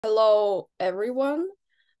Hello, everyone.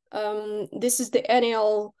 This is the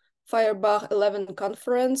annual Feuerbach 11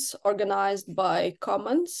 conference organized by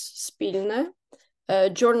Commons, Spilne, a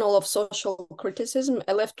journal of social criticism,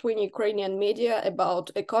 a left-wing Ukrainian media about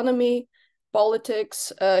economy,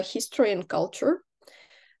 politics, history, and culture.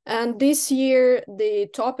 And this year, the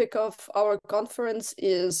topic of our conference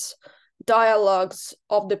is Dialogues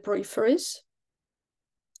of the Peripheries.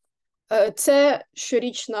 Це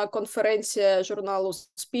щорічна конференція журналу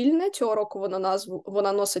 «Спільне». Цього року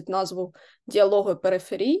вона носить назву «Діалоги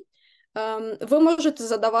периферій». Ви можете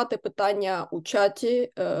задавати питання у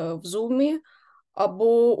чаті, в Zoom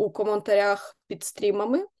або у коментарях під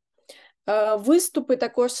стрімами. Виступи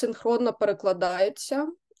також синхронно перекладаються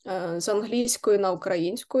з англійської на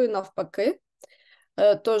українську, навпаки.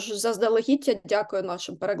 Тож заздалегідь дякую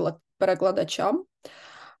нашим перекладачам.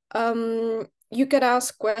 You can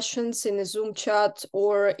ask questions in the Zoom chat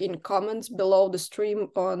or in comments below the stream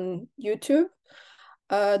on YouTube.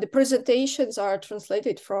 The presentations are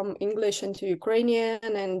translated from English into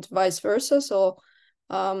Ukrainian and vice versa. So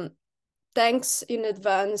thanks in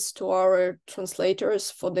advance to our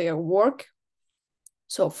translators for their work.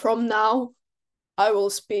 So from now, I will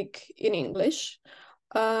speak in English.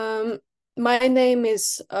 My name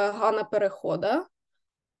is Hanna Perehoda.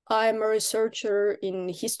 I'm a researcher in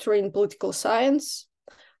history and political science,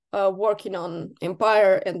 working on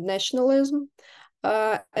empire and nationalism.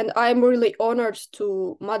 And I'm really honored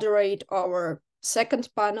to moderate our second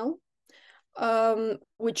panel,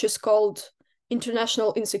 which is called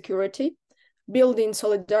International Insecurity, Building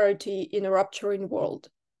Solidarity in a Rupturing World.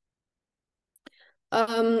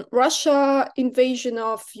 Russia invasion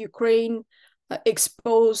of Ukraine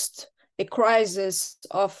exposed a crisis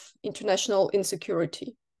of international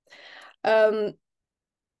insecurity.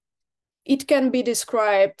 It can be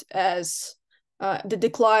described as the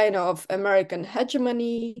decline of American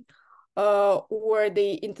hegemony or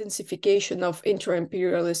the intensification of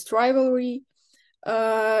inter-imperialist rivalry.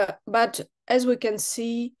 But as we can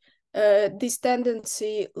see, this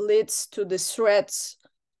tendency leads to the threats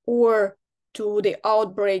or to the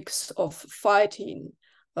outbreaks of fighting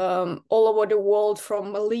all over the world,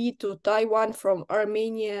 from Mali to Taiwan, from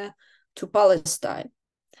Armenia to Palestine.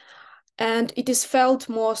 And it is felt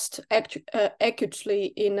most acutely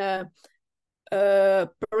in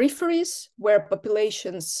peripheries, where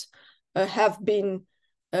populations have been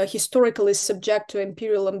historically subject to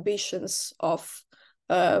imperial ambitions of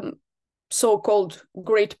so-called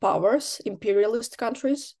great powers, imperialist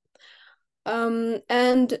countries.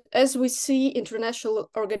 And as we see,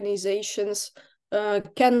 international organizations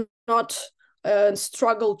cannot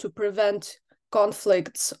struggle to prevent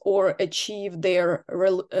conflicts or achieve their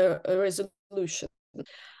resolution.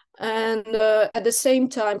 And at the same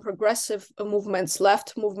time, progressive movements,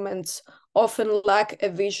 left movements, often lack a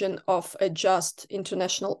vision of a just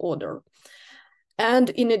international order. And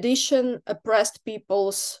in addition, oppressed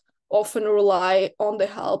peoples often rely on the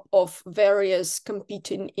help of various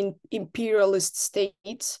competing imperialist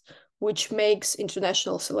states, which makes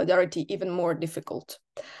international solidarity even more difficult.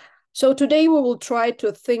 So today we will try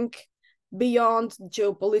to think beyond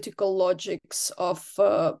geopolitical logics of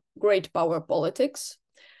great power politics,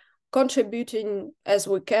 contributing as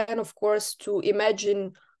we can, of course, to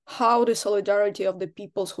imagine how the solidarity of the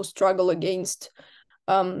peoples who struggle against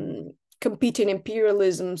competing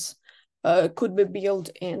imperialisms could be built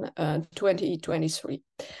in 2023.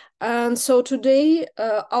 And so today,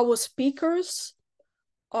 our speakers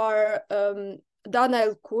are Dana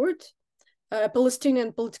El-Kurd, a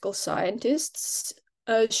Palestinian political scientist.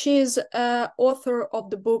 She is author of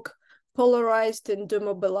the book Polarized and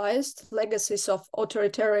Demobilized, Legacies of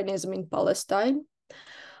Authoritarianism in Palestine.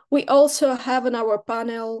 We also have in our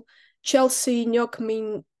panel Chelsea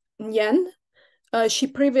Nyok-Min Nguyen. She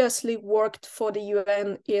previously worked for the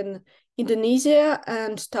UN in Indonesia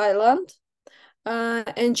and Thailand,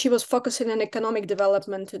 and she was focusing on economic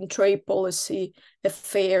development and trade policy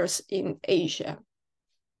affairs in Asia.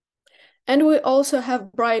 And we also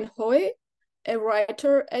have Brian Hoy, a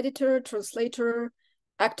writer, editor, translator,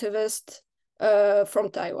 activist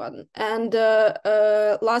from Taiwan. And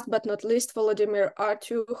last but not least, Volodymyr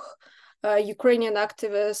Artyukh, Ukrainian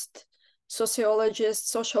activist, sociologist,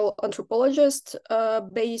 social anthropologist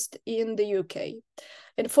based in the UK.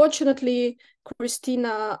 Unfortunately,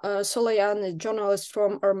 Kristina Soloyan, a journalist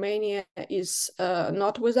from Armenia, is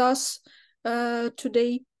not with us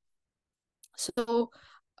today. So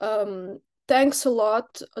thanks a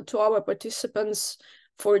lot to our participants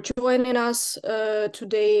for joining us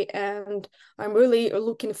today, and I'm really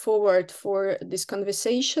looking forward for this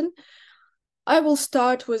conversation. I will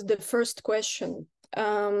start with the first question.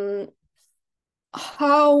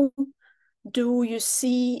 how do you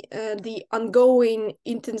see the ongoing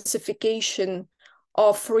intensification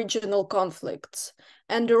of regional conflicts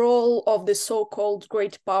and the role of the so-called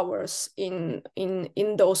great powers in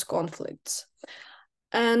those conflicts?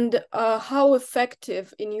 And how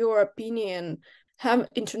effective, in your opinion, have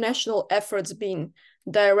international efforts been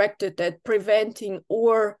directed at preventing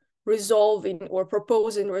or resolving or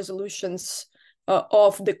proposing resolutions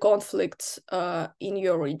of the conflicts in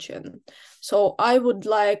your region? So I would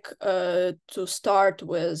like to start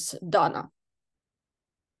with Dana.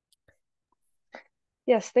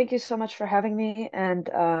 Yes, thank you so much for having me, and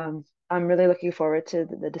I'm really looking forward to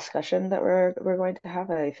the discussion that we're going to have.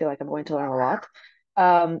 I feel like I'm going to learn a lot.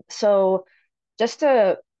 So just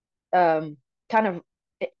to kind of,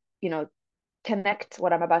 you know, connect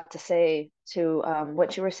what I'm about to say to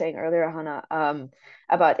what you were saying earlier, Hannah,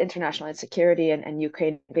 about international insecurity and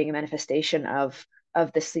Ukraine being a manifestation of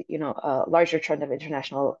this, larger trend of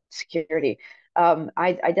international security.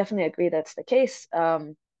 I definitely agree that's the case.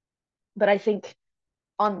 But I think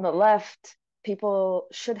on the left, people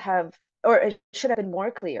should have, or it should have been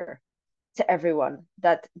more clear to everyone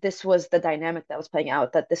that this was the dynamic that was playing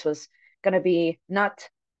out, that this was going to be not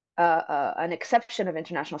an exception of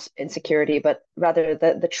international insecurity, but rather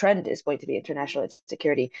the trend is going to be international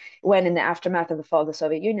insecurity. When in the aftermath of the fall of the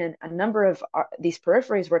Soviet Union, a number of these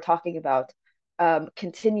peripheries we're talking about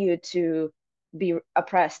continued to be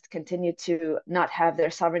oppressed, continued to not have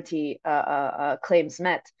their sovereignty claims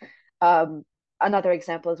met. Another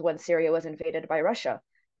example is when Syria was invaded by Russia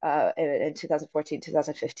in 2014,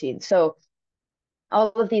 2015. So all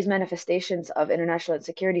of these manifestations of international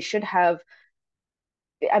insecurity should have,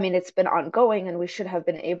 I mean, it's been ongoing, and we should have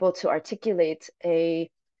been able to articulate a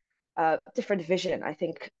different vision, I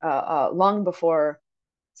think, long before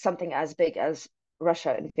something as big as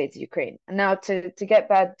Russia invades Ukraine. And now to get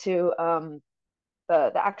back to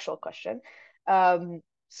the actual question.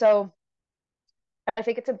 So I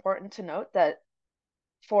think it's important to note that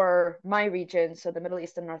for my region, so the Middle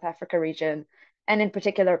East and North Africa region, and in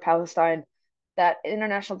particular Palestine, that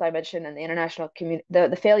international dimension and the international community,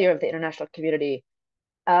 the failure of the international community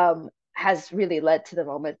has really led to the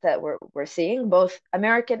moment that we're seeing, both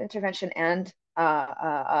American intervention and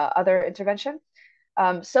other intervention.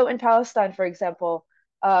 So in Palestine, for example,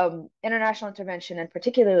 international intervention and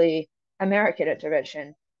particularly American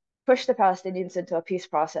intervention pushed the Palestinians into a peace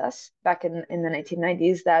process back in the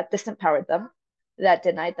 1990s that disempowered them, that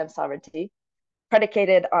denied them sovereignty,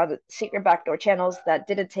 predicated on secret backdoor channels that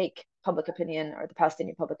didn't take public opinion or the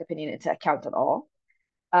Palestinian public opinion into account at all,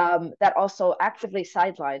 that also actively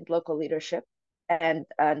sidelined local leadership and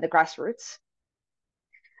the grassroots.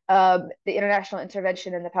 The international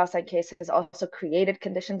intervention in the Palestine case has also created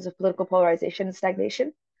conditions of political polarization and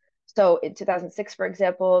stagnation. So in 2006, for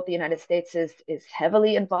example, the United States is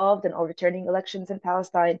heavily involved in overturning elections in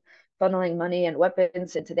Palestine, funneling money and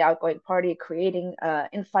weapons into the outgoing party, creating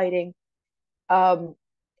infighting.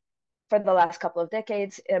 For the last couple of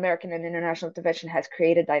decades, American and international intervention has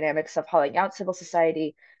created dynamics of hollowing out civil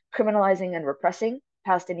society, criminalizing and repressing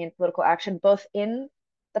Palestinian political action, both in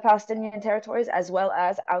the Palestinian territories as well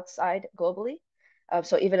as outside globally.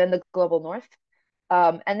 So even in the global north.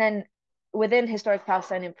 And then within historic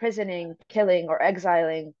Palestine, imprisoning, killing, or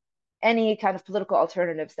exiling any kind of political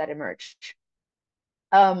alternatives that emerge.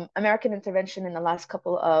 American intervention in the last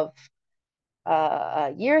couple of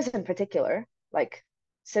years in particular, like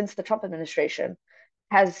since the Trump administration,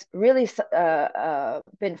 has really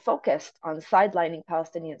been focused on sidelining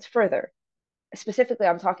Palestinians further. Specifically,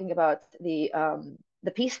 I'm talking about the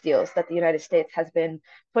peace deals that the United States has been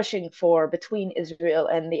pushing for between Israel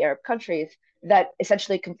and the Arab countries that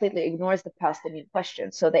essentially completely ignores the Palestinian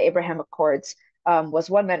question. So the Abraham Accords was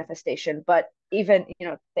one manifestation, but even,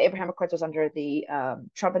 the Abraham Accords was under the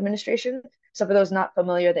Trump administration. So for those not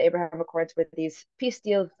familiar, the Abraham Accords were these peace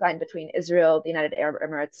deals signed between Israel, the United Arab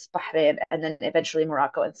Emirates, Bahrain, and then eventually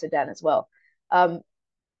Morocco and Sudan as well. So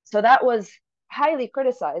that was highly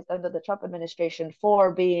criticized under the Trump administration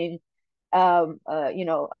for being, a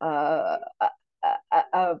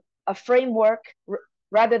framework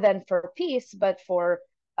rather than for peace, but for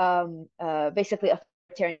basically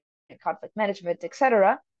authoritarian conflict management,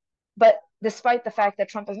 etc. But despite the fact that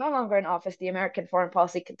Trump is no longer in office, the American foreign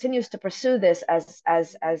policy continues to pursue this as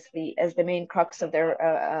the main crux of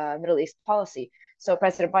their Middle East policy. So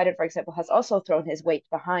President Biden, for example, has also thrown his weight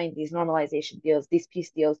behind these normalization deals, these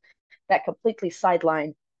peace deals that completely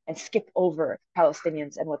sideline and skip over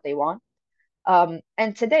Palestinians and what they want.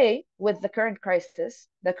 And today, with the current crisis,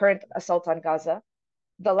 the current assault on Gaza,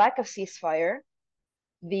 the lack of ceasefire,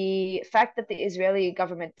 the fact that the Israeli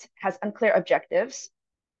government has unclear objectives,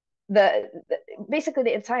 basically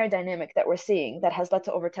the entire dynamic that we're seeing that has led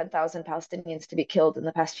to over 10,000 Palestinians to be killed in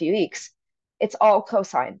the past few weeks, it's all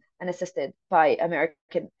co-signed and assisted by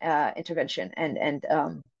American intervention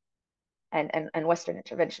and Western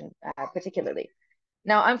intervention, particularly.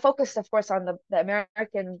 Now, I'm focused, of course, on the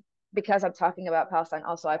American, because I'm talking about Palestine.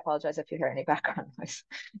 Also, I apologize if you hear any background noise.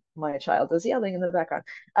 My child is yelling in the background.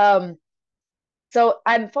 So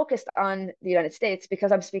I'm focused on the United States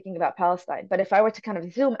because I'm speaking about Palestine. But if I were to kind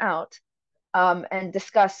of zoom out and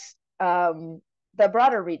discuss the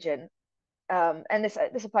broader region, and this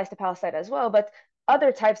applies to Palestine as well, but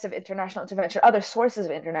other types of international intervention, other sources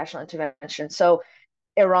of international intervention. So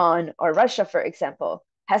Iran or Russia, for example,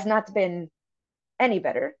 has not been any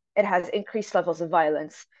better. It has increased levels of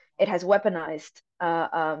violence. It has weaponized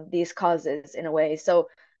these causes in a way. So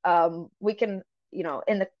we can,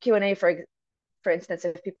 in the Q&A, for instance,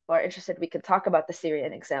 if people are interested, we can talk about the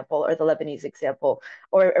Syrian example or the Lebanese example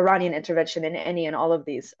or Iranian intervention in any and all of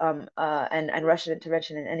these, and Russian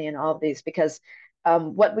intervention in any and all of these, because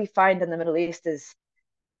what we find in the Middle East is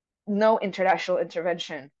no international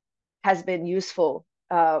intervention has been useful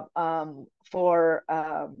for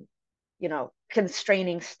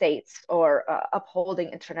constraining states or upholding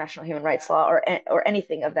international human rights law or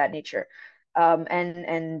anything of that nature.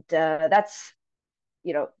 And that's,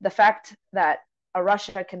 the fact that a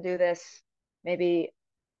Russia can do this maybe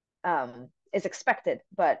is expected,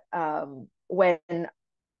 but when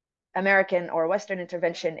American or Western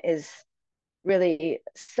intervention is really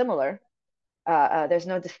similar, there's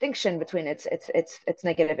no distinction between its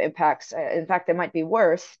negative impacts. In fact, it might be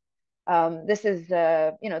worse. This is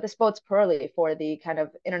this bodes poorly for the kind of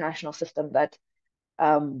international system that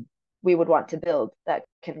we would want to build that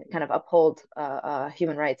can kind of uphold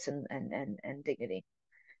human rights and dignity.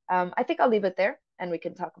 I think I'll leave it there, and we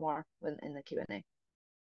can talk more in the Q&A.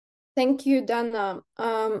 Thank you, Dana.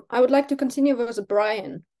 I would like to continue with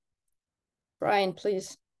Brian. Brian,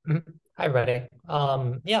 please. Hi, everybody.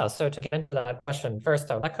 Yeah, so to get into that question,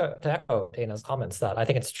 first, I would like to echo Dana's comments that I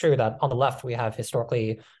think it's true that on the left, we have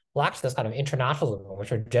historically lacked this kind of internationalism,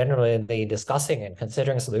 which are generally discussing and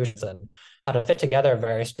considering solutions and how to fit together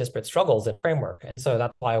various disparate struggles and framework. And so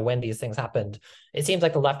that's why when these things happened, it seems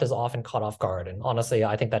like the left is often caught off guard. And honestly,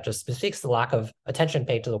 I think that just speaks to the lack of attention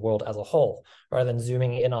paid to the world as a whole, rather than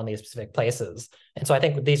zooming in on these specific places. And so I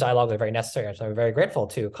think these dialogues are very necessary. So I'm very grateful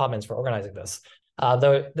to Commons for organizing this.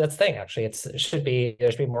 Though that's the thing, actually, there should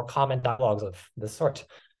be more common dialogues of this sort.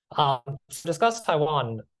 To discuss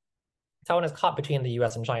Taiwan, Taiwan is caught between the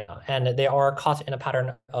US and China, and they are caught in a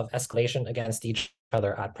pattern of escalation against each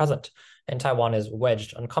other at present. And Taiwan is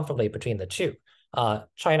wedged uncomfortably between the two.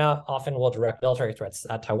 China often will direct military threats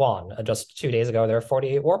at Taiwan. Just 2 days ago, there were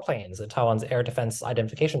 48 warplanes in Taiwan's air defense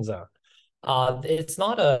identification zone. It's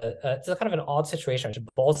a kind of an odd situation in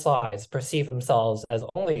which both sides perceive themselves as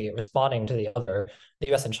only responding to the other,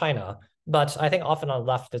 the US and China. But I think often on the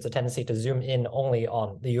left, there's a tendency to zoom in only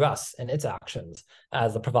on the US and its actions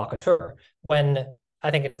as the provocateur, when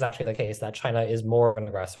I think it's actually the case that China is more of an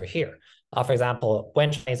aggressor here. For example,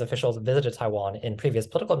 when Chinese officials visited Taiwan in previous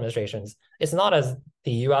political administrations, it's not as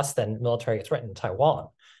the US then military threatened Taiwan.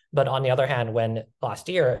 But on the other hand, when last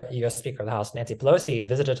year, US Speaker of the House Nancy Pelosi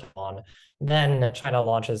visited Taiwan, then China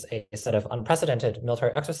launches a set of unprecedented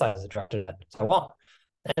military exercises directed at Taiwan.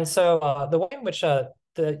 And so the way in which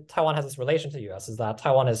Taiwan has this relation to the US is that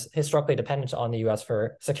Taiwan is historically dependent on the US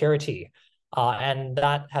for security, and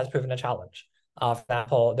that has proven a challenge. For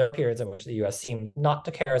example, there are periods in which the US seemed not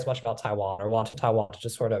to care as much about Taiwan or wanted Taiwan to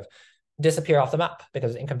just sort of disappear off the map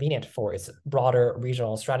because it's inconvenient for its broader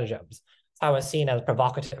regional stratagems. Taiwan was seen as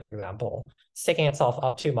provocative, for example, sticking itself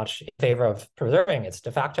up too much in favor of preserving its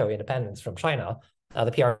de facto independence from China.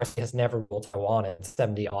 The PRC has never ruled Taiwan in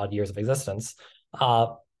 70-odd years of existence.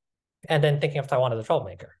 And then thinking of Taiwan as a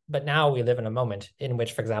troublemaker. But now we live in a moment in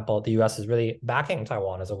which, for example, the US is really backing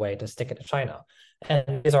Taiwan as a way to stick it to China.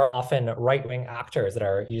 And these are often right-wing actors that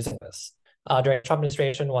are using this. During the Trump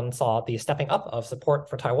administration, one saw the stepping up of support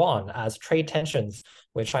for Taiwan as trade tensions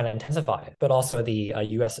with China intensified, but also the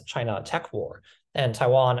US-China tech war. And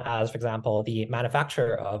Taiwan as, for example, the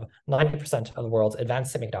manufacturer of 90% of the world's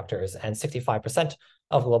advanced semiconductors and 65%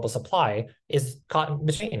 of global supply is caught in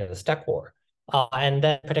between in this tech war. And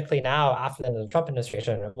then particularly now, after the Trump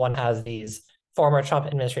administration, one has these former Trump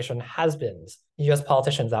administration has-beens, US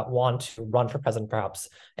politicians that want to run for president perhaps,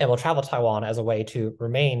 and will travel to Taiwan as a way to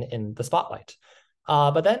remain in the spotlight.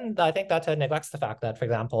 But then I think that neglects the fact that, for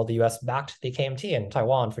example, the US backed the KMT in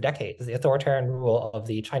Taiwan for decades. The authoritarian rule of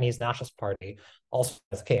the Chinese Nationalist Party, also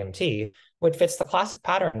as KMT, which fits the classic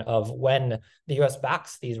pattern of when the US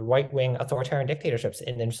backs these right-wing authoritarian dictatorships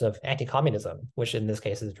in the interest of anti-communism, which in this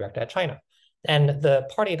case is directed at China. And the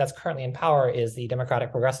party that's currently in power is the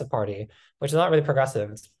Democratic Progressive Party, which is not really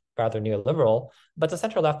progressive, it's rather neoliberal, but it's a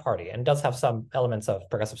center-left party and does have some elements of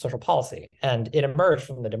progressive social policy. And it emerged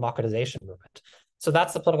from the democratization movement. So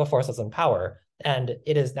that's the political force that's in power. And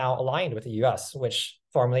it is now aligned with the US, which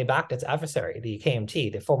formerly backed its adversary, the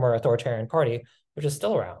KMT, the former authoritarian party, which is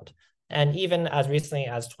still around. And even as recently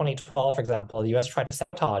as 2012, for example, the US tried to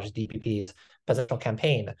sabotage DPP's presidential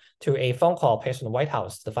campaign through a phone call placed from the White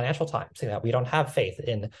House to the Financial Times, saying that we don't have faith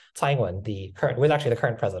in Taiwan, was actually the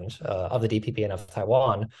current president of the DPP and of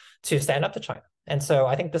Taiwan, to stand up to China. And so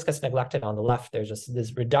I think this gets neglected on the left. There's just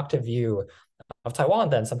this reductive view of Taiwan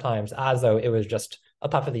then sometimes as though it was just a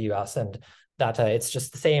puppet of the US and that it's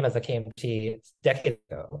just the same as the KMT decades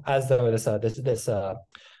ago, as though this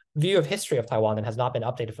view of history of Taiwan then has not been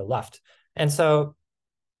updated for the left. And so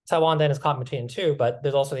Taiwan then is caught between two, but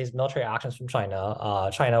there's also these military actions from China.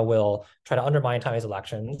 China will try to undermine Taiwanese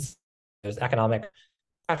elections. There's economic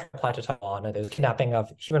pressure applied to Taiwan. There's kidnapping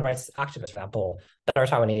of human rights activists, for example, that are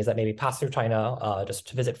Taiwanese that maybe pass through China just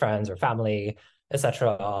to visit friends or family,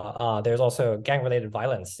 etc. There's also gang-related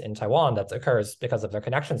violence in Taiwan that occurs because of their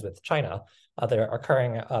connections with China.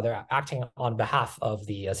 They're acting on behalf of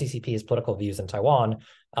the CCP's political views in Taiwan,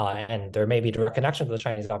 and there may be direct connections with the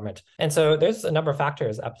Chinese government. And so there's a number of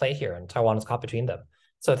factors at play here, and Taiwan is caught between them.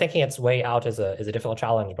 So thinking its way out is a difficult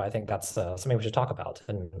challenge, but I think that's something we should talk about.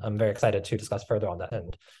 And I'm very excited to discuss further on that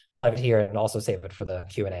and leave it here and also save it for the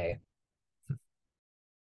Q&A.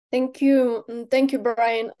 Thank you. Thank you,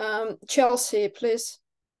 Brian. Chelsea, please.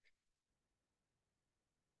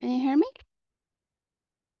 Can you hear me?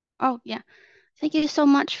 Oh, yeah. Thank you so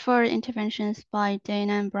much for interventions by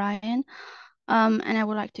Dana and Brian. And I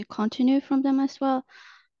would like to continue from them as well.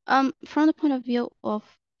 From the point of view of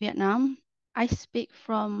Vietnam, I speak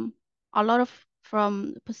from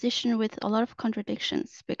the position with a lot of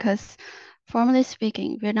contradictions because formally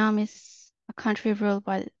speaking, Vietnam is a country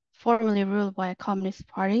formerly ruled by a communist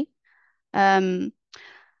party.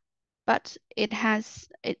 But it has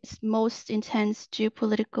its most intense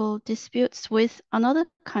geopolitical disputes with another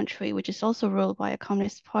country, which is also ruled by a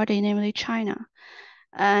communist party, namely China.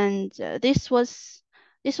 And this was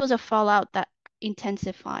a fallout that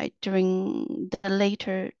intensified during the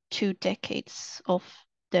later 2 decades of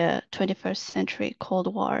the 21st century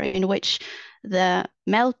Cold War, in which the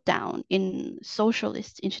meltdown in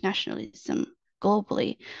socialist internationalism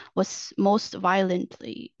globally was most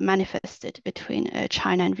violently manifested between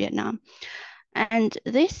China and Vietnam. And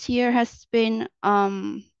this year has been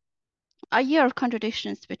a year of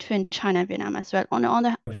contradictions between China and Vietnam as well.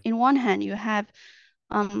 In one hand, you have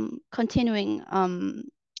continuing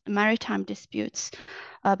maritime disputes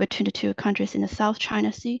between the two countries in the South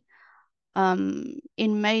China Sea. In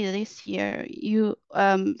May this year,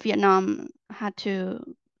 Vietnam had to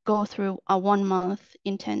go through a 1-month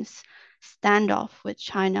intense standoff with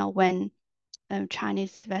China when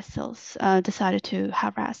Chinese vessels decided to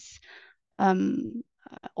harass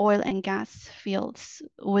oil and gas fields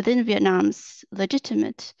within Vietnam's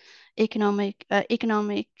legitimate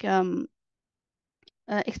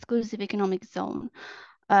exclusive economic zone.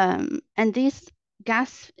 And these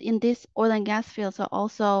oil and gas fields are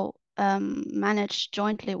also managed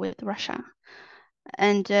jointly with Russia.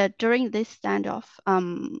 And during this standoff,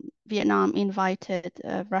 Vietnam invited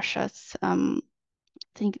Russia's, I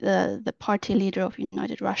think the party leader of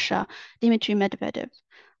United Russia, Dmitry Medvedev,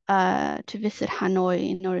 to visit Hanoi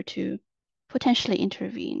in order to potentially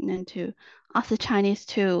intervene and to ask the Chinese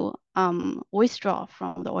to withdraw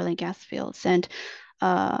from the oil and gas fields. And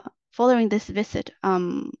following this visit,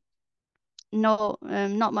 not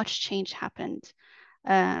much change happened.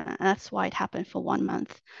 That's why it happened for 1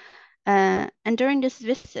 month. And during this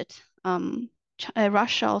visit,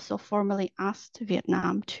 Russia also formally asked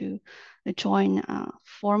Vietnam to join a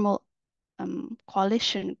formal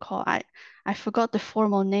coalition called, I forgot the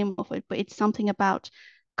formal name of it, but it's something about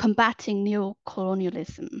combating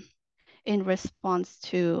neo-colonialism in response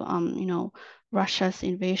to Russia's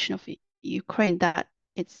invasion of Ukraine that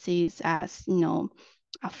it sees as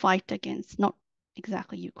a fight against not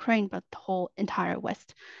exactly Ukraine but the whole entire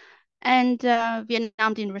West. And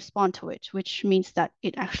Vietnam didn't respond to it, which means that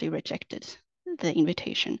it actually rejected the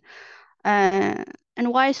invitation. And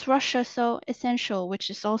why is Russia so essential, which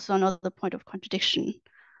is also another point of contradiction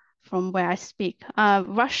from where I speak.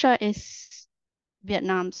 Russia is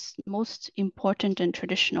Vietnam's most important and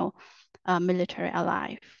traditional military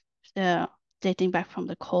ally, dating back from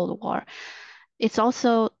the Cold War. It's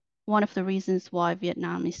also one of the reasons why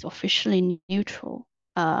Vietnam is officially neutral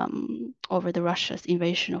over the Russia's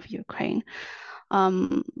invasion of Ukraine.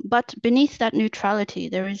 But beneath that neutrality,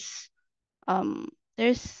 there are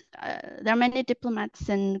many diplomats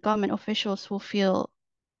and government officials who feel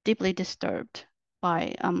deeply disturbed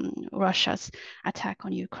by Russia's attack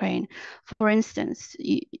on Ukraine. For instance,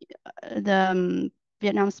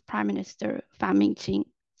 Vietnam's Prime Minister Pham Minh Chinh,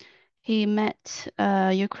 he met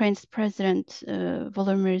Ukraine's President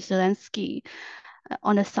Volodymyr Zelensky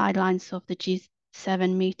on the sidelines of the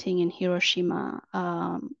G7 meeting in Hiroshima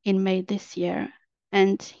in May this year.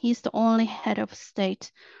 And he's the only head of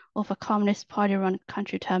state of a Communist Party-run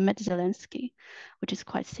country to have met Zelensky, which is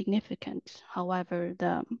quite significant. However,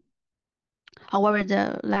 the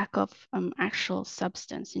lack of actual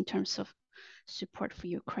substance in terms of support for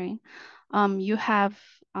Ukraine, you have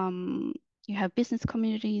business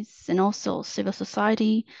communities and also civil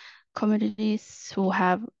society communities who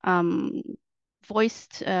have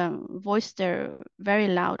voiced their very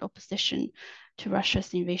loud opposition to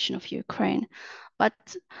Russia's invasion of Ukraine.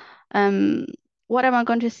 But what am I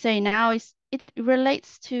going to say now is it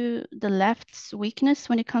relates to the left's weakness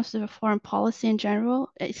when it comes to foreign policy in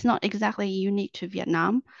general. It's not exactly unique to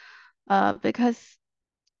Vietnam, because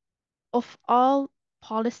of all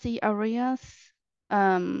policy areas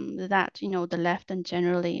that the left and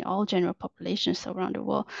generally all general populations around the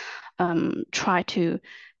world try to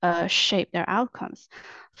shape their outcomes.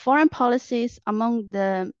 Foreign policy is among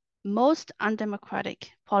the most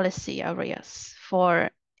undemocratic policy areas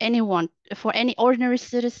for any ordinary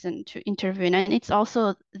citizen to intervene, and it's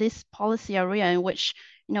also this policy area in which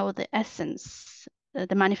the essence,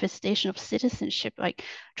 the manifestation of citizenship, like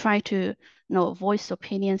trying to voice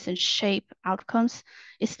opinions and shape outcomes,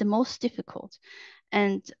 is the most difficult.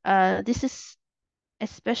 And this is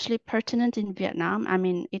especially pertinent in Vietnam. I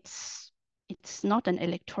mean, it's not an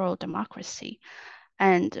electoral democracy,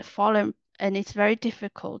 and it's very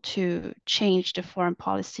difficult to change the foreign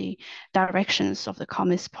policy directions of the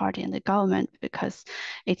Communist Party and the government because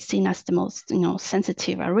it's seen as the most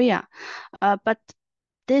sensitive area. But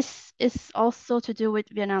this is also to do with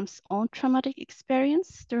Vietnam's own traumatic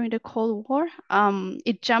experience during the Cold War.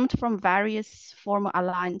 It jumped from various former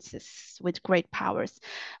alliances with great powers.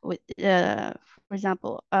 For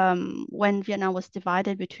example, when Vietnam was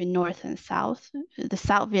divided between North and South, the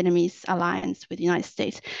South Vietnamese alliance with the United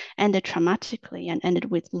States ended traumatically and ended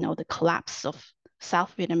with the collapse of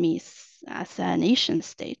South Vietnamese as a nation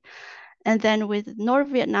state. And then with North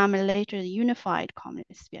Vietnam and later the unified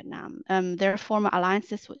communist Vietnam, their former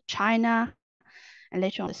alliances with China and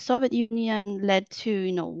later on the Soviet Union led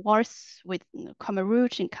to wars with Khmer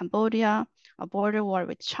Rouge in Cambodia, a border war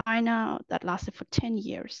with China that lasted for 10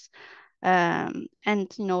 years, and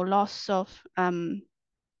loss of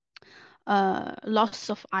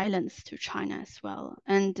islands to China as well.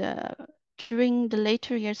 And during the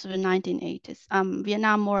later years of the 1980s,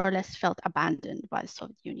 Vietnam more or less felt abandoned by the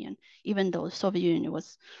Soviet Union, even though the Soviet Union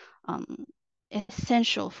was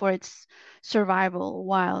essential for its survival,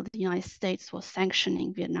 while the United States was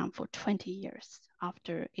sanctioning Vietnam for 20 years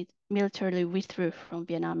after it militarily withdrew from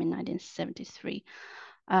Vietnam in 1973.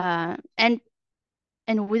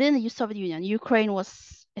 And within the Soviet Union, Ukraine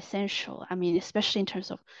was essential. I mean, especially in terms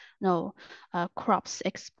of crops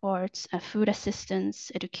exports, food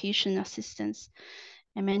assistance, education assistance,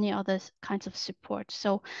 and many other kinds of support.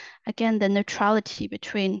 So again, the neutrality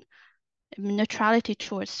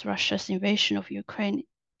towards Russia's invasion of Ukraine,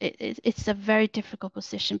 it's a very difficult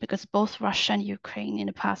position because both Russia and Ukraine in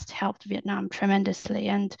the past helped Vietnam tremendously.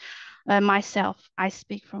 And myself, I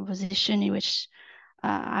speak from a position in which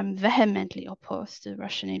I'm vehemently opposed to the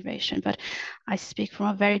Russian invasion, but I speak from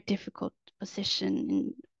a very difficult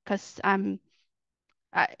position because I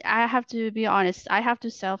have to be honest, I have to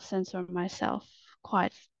self-censor myself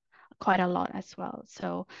quite a lot as well.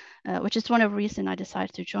 So, which is one of the reasons I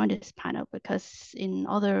decided to join this panel, because in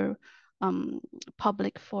other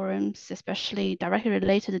public forums, especially directly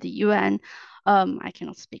related to the UN, I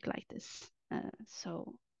cannot speak like this.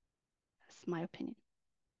 So that's my opinion.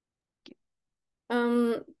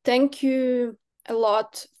 Thank you a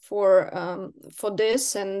lot for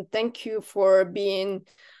this, and thank you for being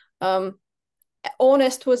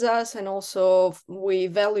honest with us, and also we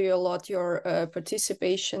value a lot your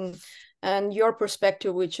participation and your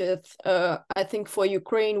perspective, which is I think for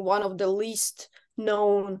Ukraine one of the least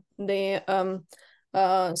known, the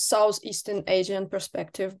Southeastern Asian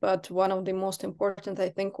perspective, but one of the most important, I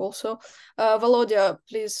think, also. Volodya,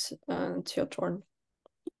 please, it's your turn.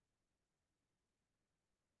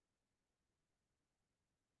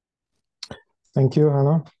 Thank you,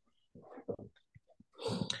 Hannah.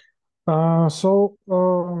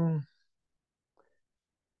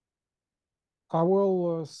 I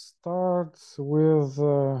will start with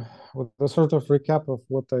a sort of recap of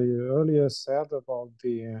what I earlier said about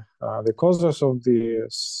the causes of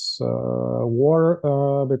this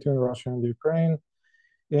war between Russia and Ukraine,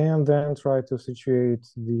 and then try to situate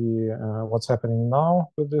what's happening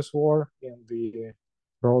now with this war in the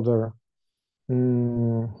broader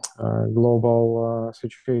global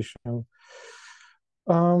situation.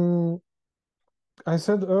 I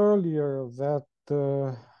said earlier that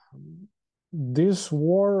this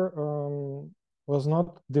war was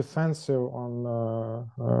not defensive on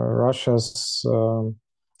Russia's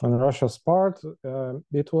part.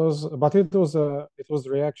 It was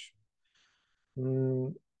reaction.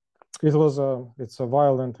 It's a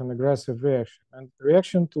violent and aggressive reaction. And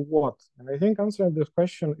reaction to what? And I think answering this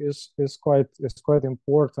question is quite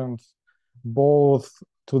important, both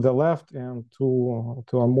to the left and to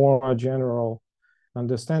a more general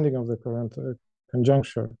understanding of the current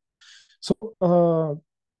conjuncture. So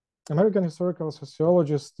American historical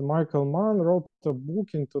sociologist Michael Mann wrote a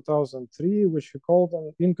book in 2003, which he called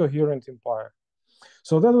An Incoherent Empire.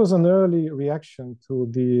 So that was an early reaction to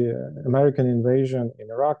the American invasion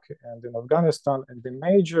in Iraq and in Afghanistan. And the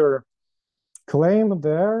major claim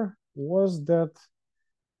there was that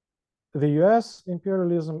the US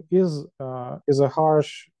imperialism is a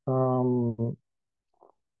harsh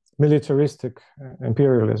militaristic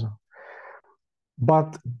imperialism.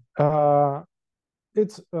 But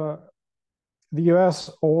the US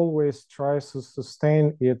always tries to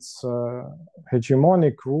sustain its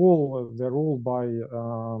hegemonic rule, the rule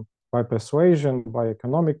by persuasion, by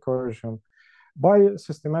economic coercion, by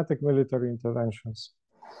systematic military interventions.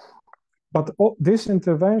 But these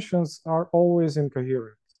interventions are always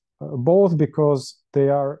incoherent, both because they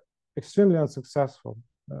are extremely unsuccessful,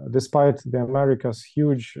 despite the America's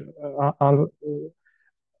huge,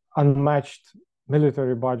 unmatched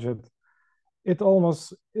military budget. It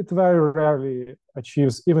very rarely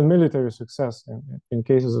achieves even military success in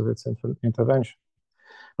cases of its intervention.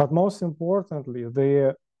 But most importantly,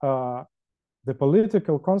 the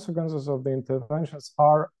political consequences of the interventions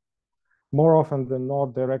are more often than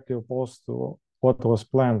not directly opposed to what was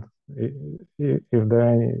planned, if there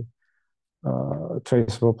are any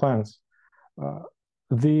traceable plans.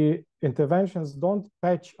 The interventions don't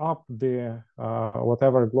patch up the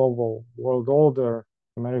whatever global world order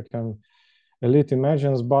American elite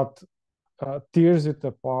imagines, but tears it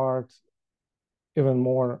apart even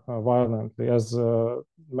more violently, as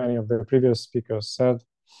many of the previous speakers said.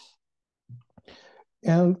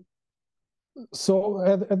 And so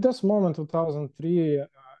at this moment, 2003,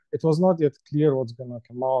 it was not yet clear what's going to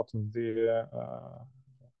come out of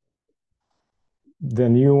the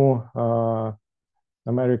new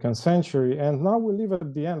American century. And now we live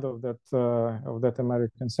at the end of that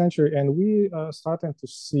American century, and we are starting to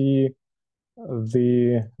see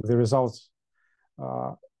the results.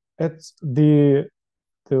 It's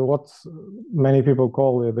what many people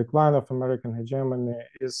call the decline of American hegemony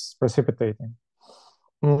is precipitating.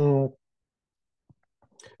 And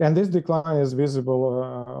this decline is visible,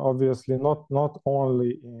 obviously, not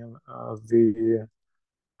only in the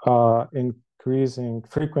increasing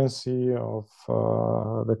frequency of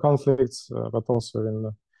the conflicts, but also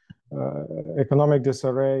in economic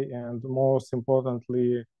disarray, and most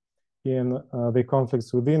importantly, in the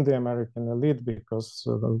conflicts within the American elite, because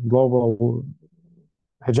the global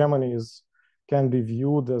hegemony can be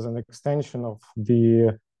viewed as an extension of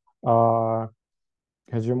the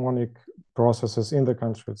hegemonic processes in the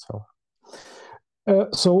country itself.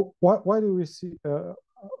 So why do we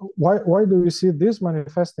see this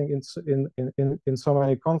manifesting in so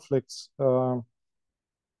many conflicts?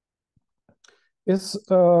 It's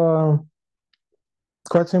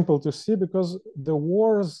quite simple to see, because the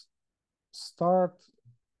wars start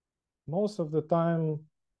most of the time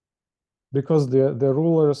because the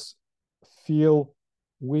rulers feel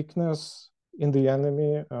weakness in the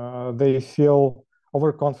enemy. They feel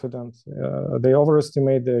overconfident. They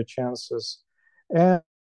overestimate their chances, and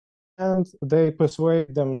they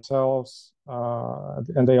persuade themselves,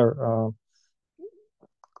 and they are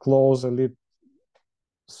close elite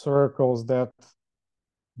circles, that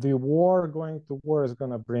the war going to war is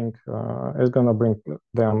going to bring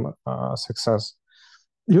them success.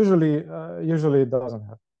 Usually it doesn't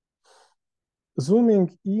happen.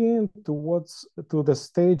 Zooming in to the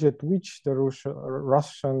stage at which the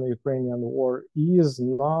Russian-Ukrainian war is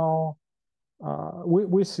now,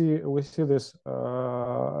 we see this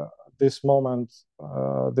moment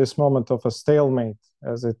of a stalemate,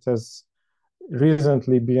 as it has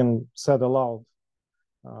recently been said aloud.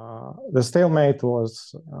 The stalemate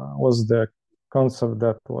was the concept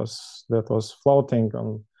that was floating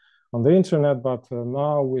on the internet, but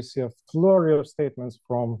now we see a flurry of statements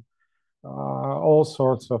from all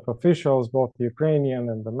sorts of officials, both Ukrainian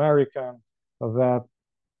and American, that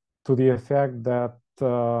to the effect that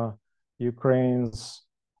Ukraine's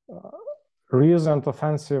recent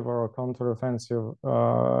offensive or counteroffensive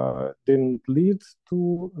didn't lead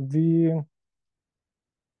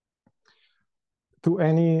to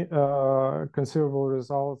any considerable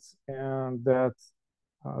results, and that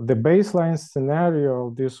the baseline scenario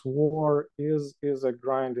of this war is a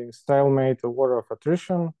grinding stalemate, a war of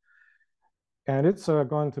attrition, and it's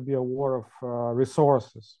going to be a war of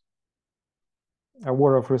resources. A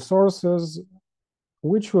war of resources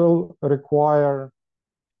which will require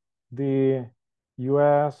the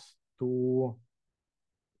US to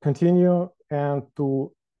continue and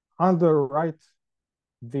to underwrite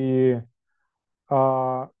the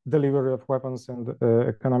delivery of weapons and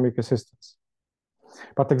economic assistance.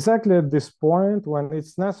 But exactly at this point, when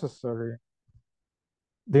it's necessary,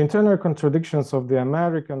 the internal contradictions of the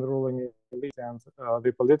American ruling elite and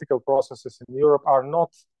the political processes in Europe are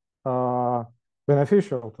not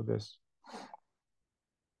beneficial to this.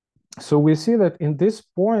 So we see that in this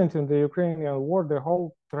point in the Ukrainian war, the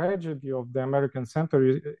whole tragedy of the American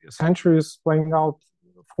century is playing out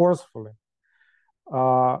forcefully.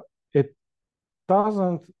 It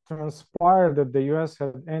doesn't transpire that the US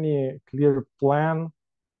had any clear plan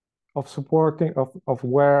of supporting, of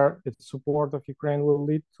where its support of Ukraine will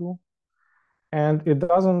lead to. And it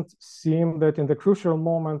doesn't seem that in the crucial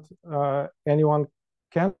moment, anyone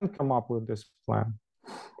can come up with this plan.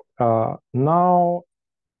 Now,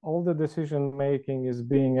 all the decision-making is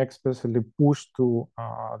being explicitly pushed to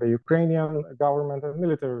the Ukrainian government and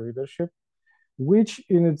military leadership, which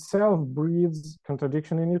in itself breeds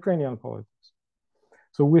contradiction in Ukrainian politics.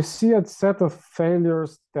 So we see a set of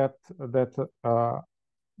failures that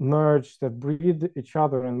merge, that breed each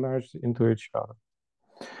other and merge into each other.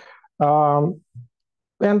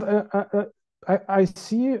 I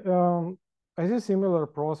see similar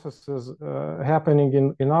processes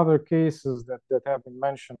happening in other cases that have been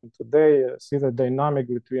mentioned today. I see the dynamic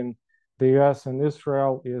between the US and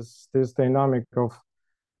Israel is this dynamic of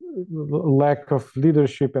lack of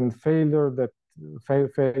leadership and failure, that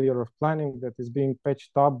failure of planning that is being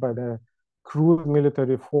patched up by the crude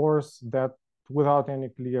military force that without any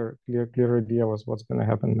clear idea what's going to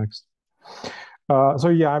happen next. So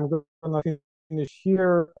yeah, I'm going to finish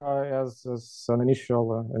here as an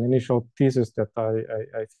initial thesis that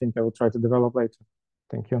I think I will try to develop later.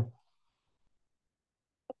 Thank you.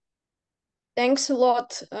 Thanks a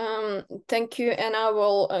lot. Thank you. And I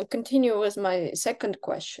will continue with my second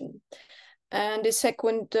question. And the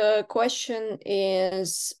second question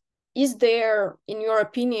is there, in your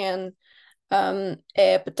opinion,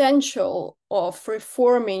 a potential of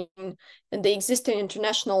reforming the existing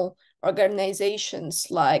international organizations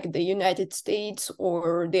like the United States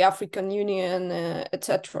or the African Union,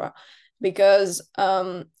 etc.? Because,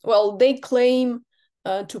 well, they claim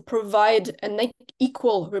to provide an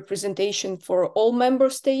equal representation for all member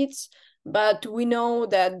states, but we know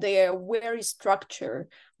that they are very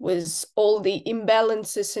structured with all the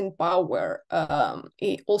imbalances in power,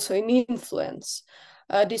 also in influence.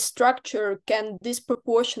 This structure can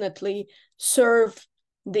disproportionately serve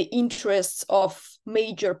the interests of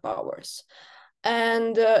major powers.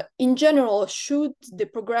 And in general, should the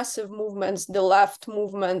progressive movements, the left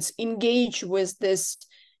movements, engage with these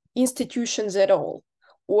institutions at all?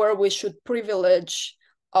 Or we should privilege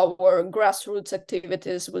our grassroots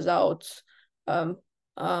activities without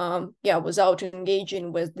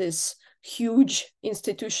engaging with these huge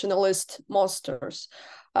institutionalist monsters.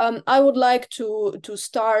 I would like to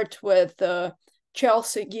start with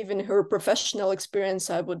Chelsea. Given her professional experience,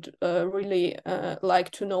 I would really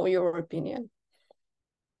like to know your opinion.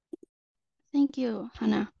 Thank you,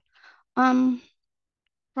 Hannah. From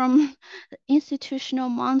the institutional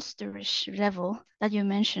monsterish level that you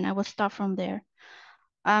mentioned, I will start from there.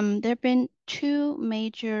 There have been two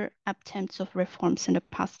major attempts of reforms in the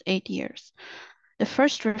past 8 years. The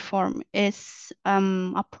first reform is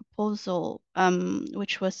a proposal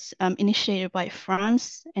which was initiated by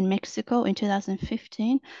France and Mexico in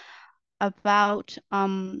 2015 about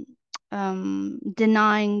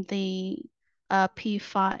denying the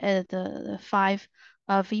the five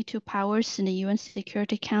veto powers in the UN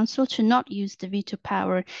Security Council to not use the veto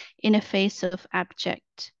power in the face of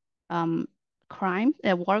abject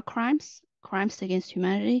war crimes against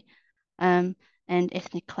humanity, and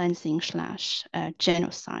ethnic cleansing /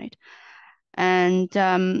 genocide. And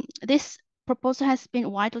this proposal has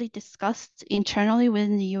been widely discussed internally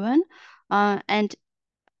within the UN, and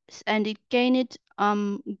it gained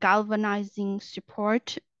galvanizing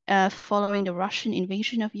support following the Russian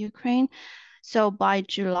invasion of Ukraine. So by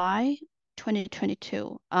July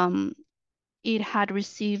 2022, it had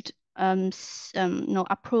received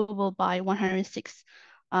approval by 106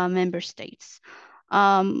 member states.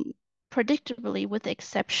 Predictably, with the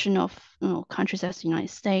exception of countries as the United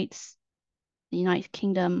States, the United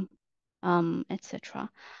Kingdom, etc.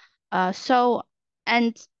 In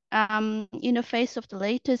the face of the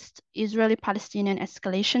latest Israeli-Palestinian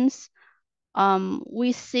escalations,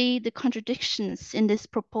 we see the contradictions in this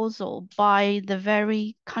proposal by the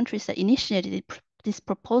very countries that initiated this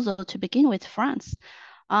proposal to begin with, France.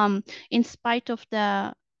 In spite of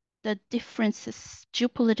the differences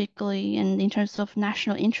geopolitically and in terms of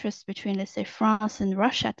national interest between, let's say, France and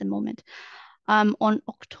Russia at the moment, on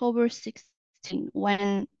October 16,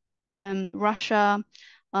 when Russia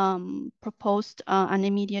proposed an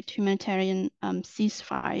immediate humanitarian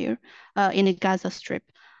ceasefire in the Gaza Strip,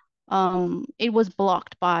 it was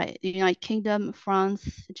blocked by the United Kingdom, France,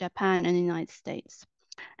 Japan, and the United States.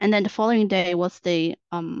 And then the following day was the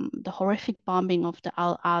horrific bombing of the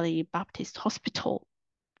Al-Ali Baptist Hospital,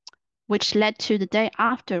 which led to the day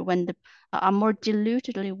after when a more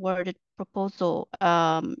dilutedly worded proposal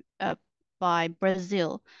by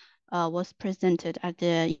Brazil was presented at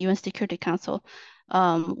the UN Security Council,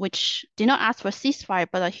 which did not ask for a ceasefire,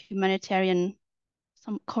 but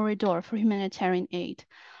some corridor for humanitarian aid.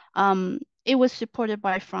 It was supported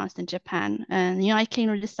by France and Japan, and the United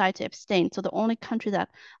Kingdom decided to abstain. So the only country that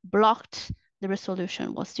blocked the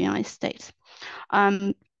resolution was the United States.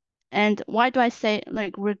 And why do I say,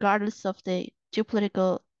 like, regardless of the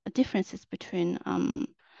geopolitical differences between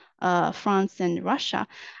France and Russia?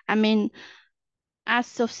 I mean,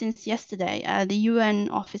 as of since yesterday, the UN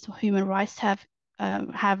Office of Human Rights have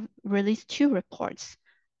released 2 reports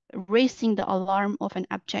raising the alarm of an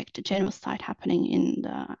abject genocide happening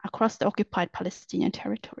across the occupied Palestinian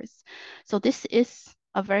territories. So this is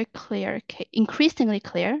a very clear, increasingly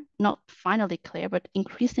clear, not finally clear, but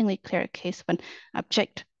increasingly clear case of an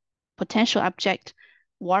potential abject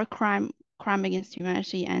war crime against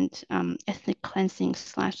humanity, and ethnic cleansing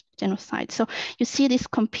 / genocide. So you see this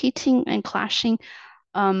competing and clashing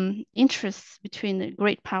interests between the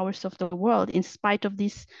great powers of the world, in spite of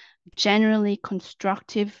these generally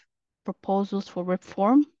constructive proposals for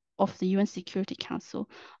reform of the UN Security Council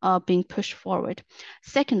being pushed forward.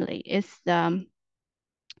 Secondly, is the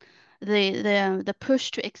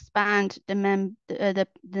push to expand the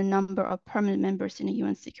number of permanent members in the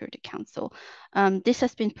UN Security Council. This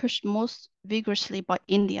has been pushed most vigorously by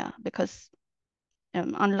India, because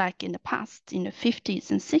unlike in the past, in the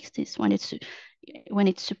 50s and 60s, when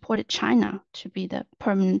it supported China to be the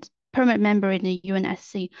permanent member in the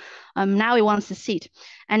UNSC, now it wants a seat,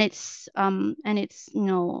 and it's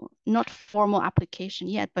not formal application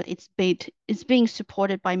yet, but it's being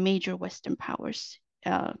supported by major Western powers,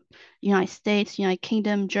 United States, United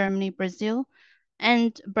Kingdom, Germany, Brazil.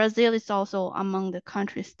 And Brazil is also among the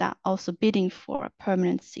countries that also bidding for a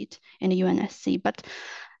permanent seat in the UNSC. But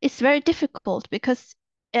it's very difficult because,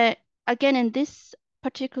 again, in this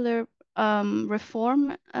particular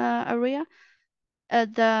reform area,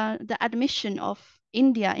 the admission of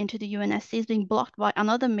India into the UNSC is being blocked by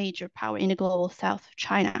another major power in the global south,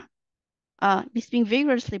 China. It's being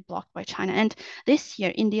vigorously blocked by China. And this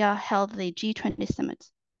year, India held the G20 summit.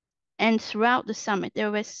 And throughout the summit,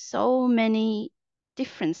 there were so many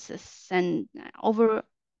differences and over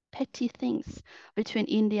petty things between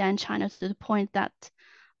India and China, to the point that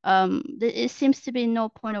it seems to be no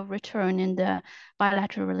point of return in the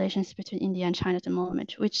bilateral relations between India and China at the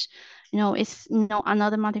moment, which is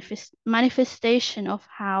another manifestation of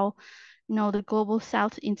how the global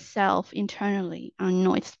south itself internally,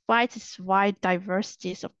 despite its wide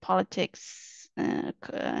diversities of politics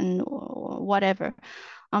and whatever,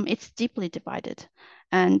 it's deeply divided.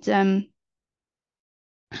 And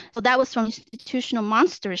so that was from institutional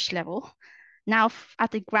monsterish level. Now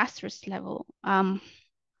at the grassroots level, from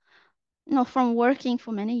working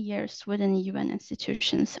for many years within UN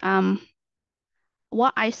institutions,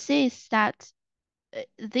 what I see is that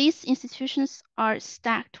these institutions are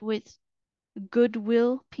stacked with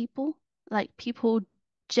goodwill people, like people who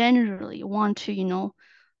generally want to,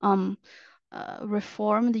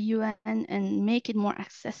 reform the UN and make it more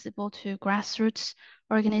accessible to grassroots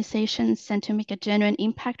organizations and to make a genuine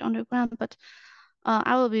impact on the ground. But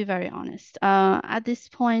I will be very honest. At this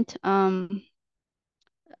point,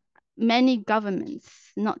 many governments,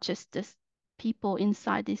 not just this people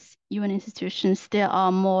inside these UN institutions, they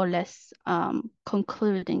are more or less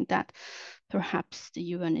concluding that perhaps the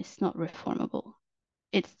UN is not reformable.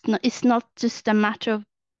 It's not just a matter of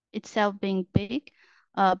itself being big,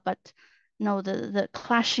 but no, the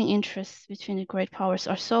clashing interests between the great powers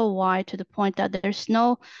are so wide to the point that there's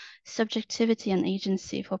no subjectivity and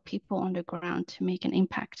agency for people on the ground to make an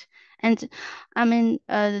impact. And I mean,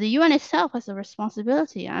 the UN itself has a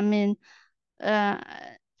responsibility. I mean,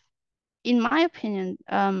 in my opinion,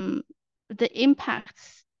 the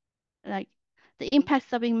impacts, like the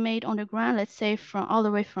impacts are being made on the ground, let's say from all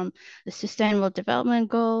the way from the sustainable development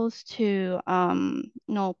goals to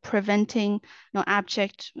preventing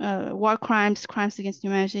abject war crimes, crimes against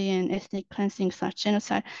humanity, and ethnic cleansing such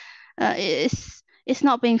genocide, it's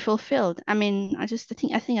not being fulfilled. I mean, I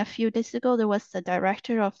think a few days ago there was the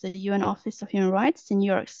director of the UN Office of Human Rights in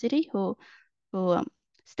New York City who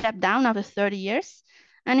stepped down after 30 years.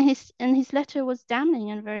 And his letter was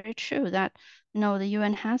damning and very true that the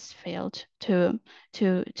UN has failed to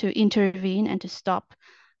intervene and to stop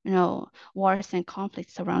wars and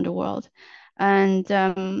conflicts around the world. And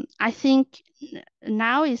I think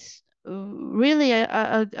now is really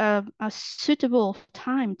a suitable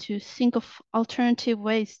time to think of alternative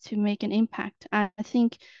ways to make an impact. I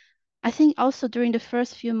think also during the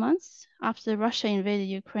first few months after Russia invaded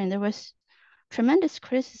Ukraine, there was tremendous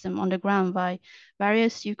criticism on the ground by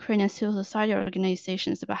various Ukrainian civil society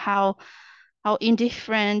organizations about how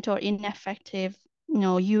indifferent or ineffective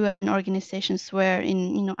UN organizations were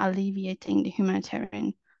in alleviating the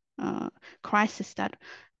humanitarian crisis that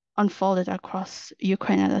unfolded across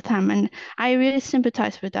Ukraine at the time. And I really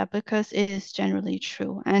sympathize with that because it is generally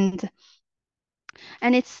true. And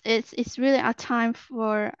it's really a time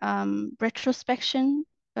for retrospection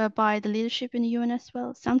by the leadership in the UN as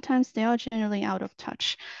well. Sometimes they are generally out of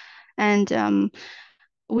touch, and the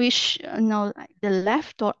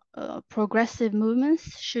left or progressive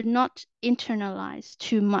movements should not internalize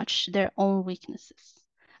too much their own weaknesses.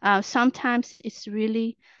 Sometimes it's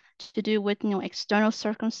really to do with external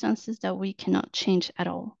circumstances that we cannot change at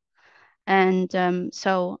all, and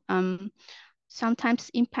sometimes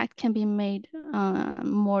impact can be made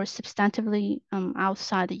more substantively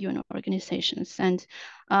outside the UN organizations. And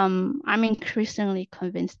I'm increasingly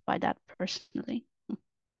convinced by that personally.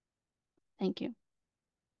 Thank you.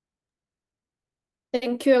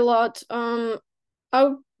 Thank you a lot.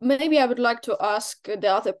 Maybe I would like to ask the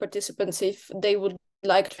other participants if they would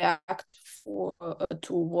like to react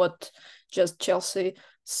to what just Chelsea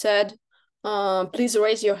said. Please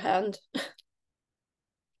raise your hand.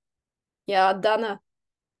 Yeah, Dana.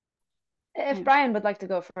 If Brian would like to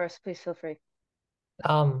go first, please feel free.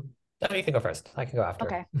 No, you can go first. I can go after.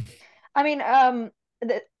 Okay. I mean, I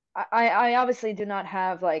obviously do not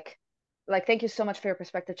have like thank you so much for your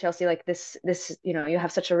perspective, Chelsea. Like this, you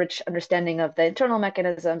have such a rich understanding of the internal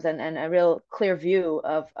mechanisms and a real clear view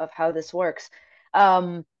of how this works.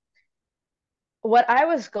 What I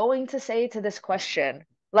was going to say to this question,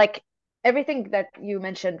 like everything that you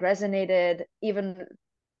mentioned resonated, even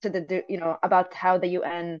to the about how the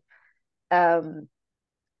UN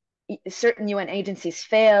certain UN agencies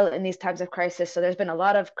fail in these times of crisis. So there's been a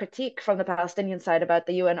lot of critique from the Palestinian side about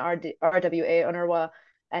the UN RWA, UNRWA,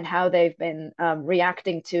 and how they've been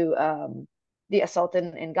reacting to the assault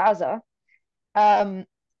in Gaza.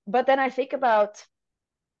 But then I think about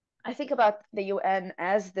the UN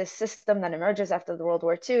as this system that emerges after the World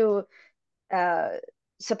War II,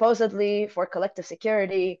 supposedly for collective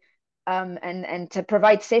security, and to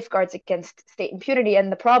provide safeguards against state impunity.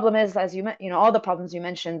 And the problem is, as all the problems you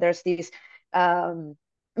mentioned, there's these, the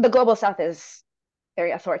global South is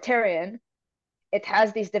very authoritarian. It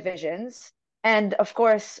has these divisions. And of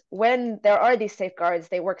course, when there are these safeguards,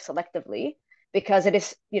 they work selectively because it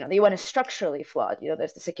is, the UN is structurally flawed.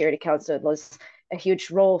 There's the Security Council, there's a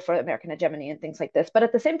huge role for American hegemony and things like this. But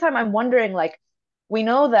at the same time, I'm wondering, we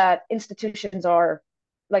know that institutions are,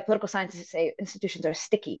 like political scientists say, institutions are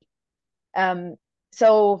sticky.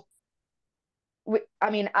 So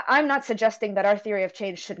I'm not suggesting that our theory of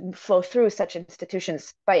change should flow through such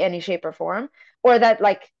institutions by any shape or form, or that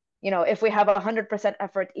if we have 100%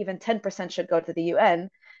 effort, even 10% should go to the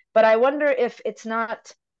UN. But I wonder if it's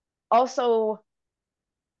not also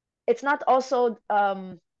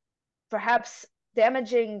perhaps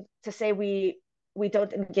damaging to say we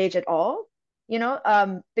don't engage at all,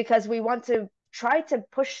 because we want to try to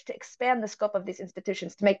push to expand the scope of these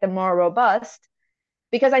institutions to make them more robust.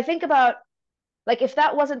 Because I think about, if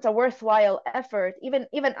that wasn't a worthwhile effort, even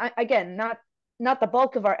again, not the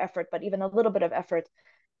bulk of our effort, but even a little bit of effort,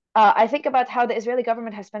 I think about how the Israeli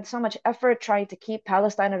government has spent so much effort trying to keep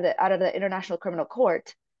Palestine out of the International Criminal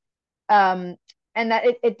Court. And that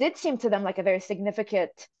it did seem to them like a very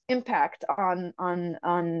significant impact on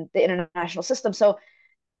the international system. So,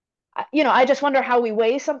 I just wonder how we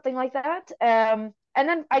weigh something like that. And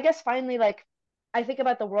then I guess finally, like, I think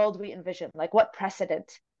about the world we envision, like what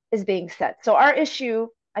precedent is being set. So our issue,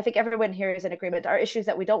 I think everyone here is in agreement, our issue is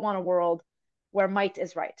that we don't want a world where might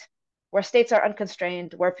is right, where states are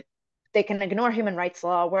unconstrained, where they can ignore human rights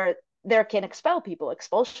law, where they can expel people.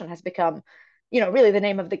 Expulsion has become, really the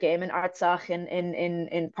name of the game in Artsakh,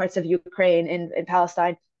 in parts of Ukraine, in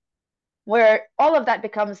Palestine, where all of that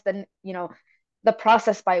becomes the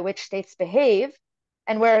process by which states behave,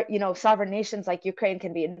 and where sovereign nations like Ukraine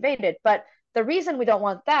can be invaded. But the reason we don't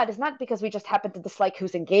want that is not because we just happen to dislike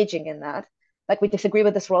who's engaging in that. Like, we disagree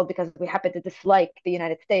with this world because we happen to dislike the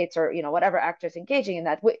United States or whatever actors engaging in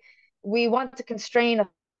that. We want to constrain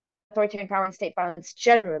authoritarian power and state violence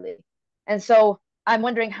generally. And so I'm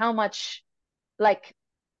wondering how much, like,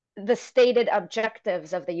 the stated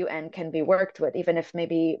objectives of the UN can be worked with, even if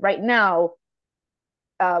maybe right now,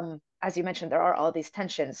 as you mentioned, there are all these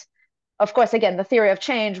tensions. Of course, again, the theory of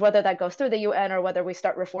change, whether that goes through the UN or whether we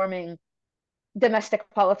start reforming domestic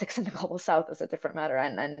politics in the global south, is a different matter,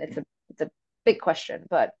 and it's a big question.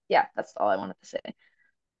 But yeah, that's all I wanted to say.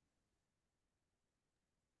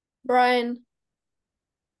 Brian.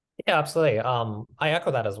 Yeah, absolutely. I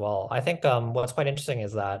echo that as well. I think what's quite interesting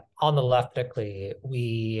is that on the left,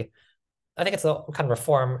 particularly, I think it's a kind of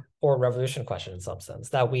reform or revolution question in some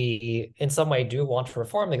sense, that we in some way do want to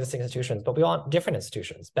reform the existing institutions, but we want different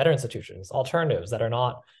institutions, better institutions, alternatives that are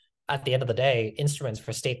not, at the end of the day, instruments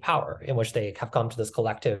for state power, in which they have come to this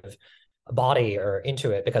collective body or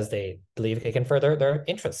into it because they believe they can further their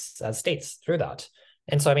interests as states through that.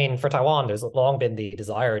 And so, I mean, for Taiwan, there's long been the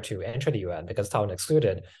desire to enter the UN because Taiwan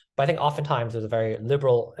excluded. But I think oftentimes there's a very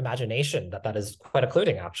liberal imagination that is quite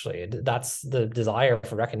occluding, actually. That's the desire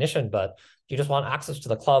for recognition, but you just want access to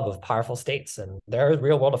the club of powerful states. And there are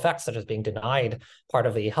real world effects, such as being denied part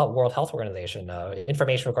of the World Health Organization,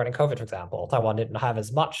 information regarding COVID, for example. Taiwan didn't have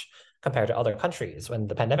as much compared to other countries when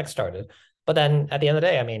the pandemic started. But then at the end of the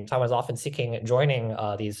day, I mean, Taiwan is often seeking joining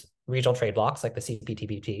these regional trade blocs like the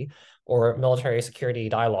CPTPP or military security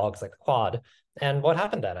dialogues like the Quad. And what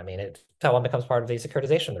happened then? I mean, Taiwan becomes part of the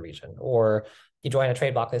securitization of the region, or you join a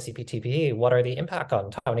trade bloc like the CPTPP. What are the impact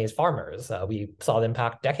on Taiwanese farmers? We saw the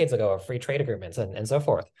impact decades ago of free trade agreements and so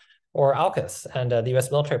forth. Or AUKUS and the US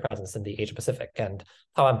military presence in the Asia Pacific. And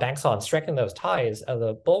Taiwan banks on strengthening those ties as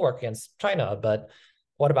a bulwark against China. But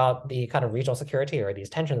what about the kind of regional security or these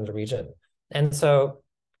tensions in the region? And so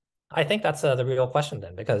I think that's the real question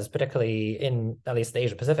then, because particularly in at least the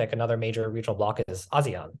Asia Pacific, another major regional bloc is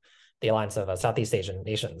ASEAN, the alliance of Southeast Asian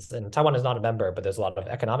nations. And Taiwan is not a member, but there's a lot of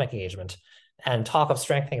economic engagement and talk of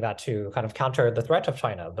strengthening that to kind of counter the threat of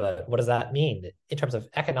China. But what does that mean in terms of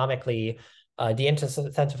economically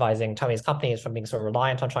de-incentivizing Taiwanese companies from being so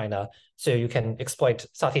reliant on China so you can exploit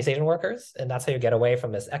Southeast Asian workers? And that's how you get away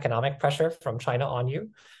from this economic pressure from China on you,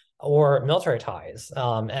 or military ties.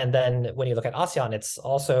 And then when you look at ASEAN, it's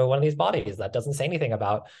also one of these bodies that doesn't say anything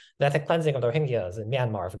about the ethnic cleansing of the Rohingyas in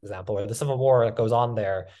Myanmar, for example, or the civil war that goes on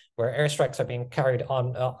there, where airstrikes are being carried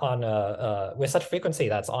on with such frequency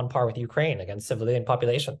that's on par with Ukraine against civilian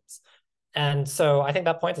populations. And so I think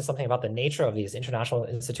that points to something about the nature of these international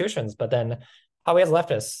institutions, but then how we as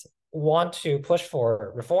leftists want to push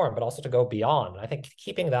for reform, but also to go beyond. I think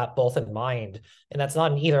keeping that both in mind, and that's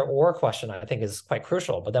not an either or question, I think is quite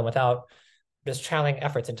crucial, but then without just channeling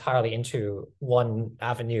efforts entirely into one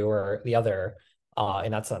avenue or the other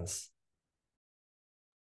in that sense.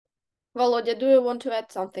 Volodya, do you want to add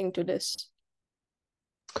something to this?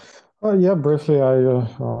 Yeah, briefly, I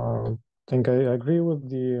think I agree with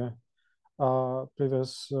the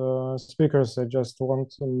previous speakers. I just want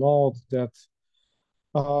to note that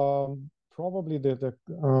probably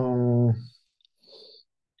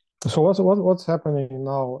so what's happening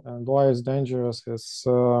now and why it's dangerous is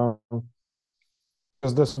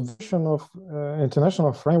this vision of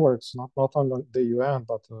international frameworks, not only the UN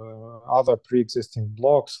but other pre-existing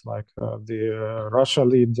blocs like the Russia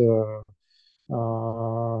lead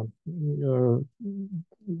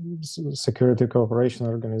Security Cooperation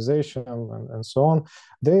Organization and so on.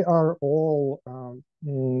 They are all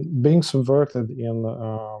being subverted in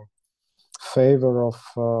favor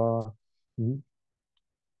of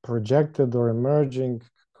projected or emerging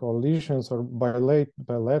coalitions or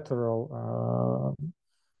bilateral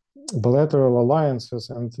alliances,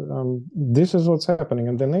 and this is what's happening.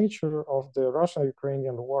 And the nature of the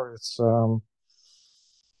Russian-Ukrainian war, it's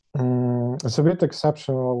a bit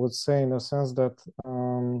exceptional, I would say, in the sense that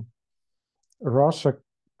Russia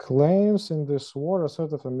claims in this war a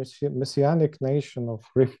sort of a messianic nation of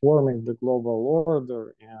reforming the global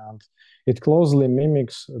order, and it closely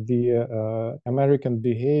mimics the American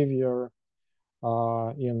behavior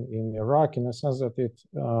in Iraq, in the sense that it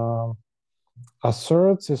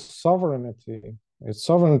asserts its sovereignty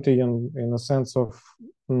in a sense of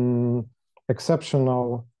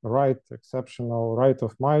exceptional right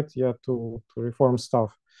of might, yet to reform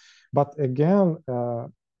stuff. But again,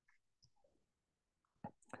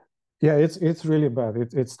 yeah, it's really bad.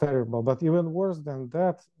 It's terrible. But even worse than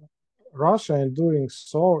that, Russia, in doing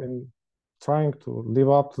so, in trying to live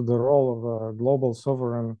up to the role of a global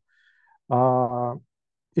sovereign,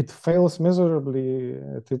 it fails miserably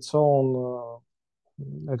at its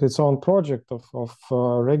own project of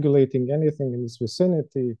regulating anything in its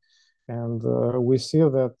vicinity. And we see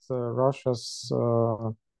that Russia's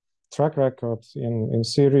track record in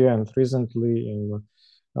Syria and recently in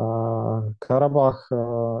Karabakh,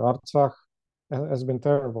 Artsakh has been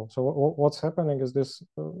terrible. So what's happening is this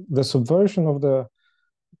the subversion of the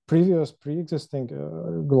previous pre-existing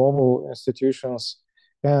global institutions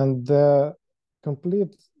and the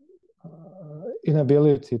complete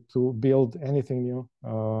inability to build anything new,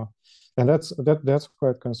 and that's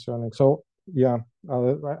quite concerning. So yeah,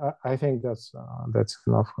 I think that's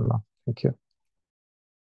enough for now. Thank you.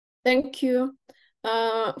 Thank you.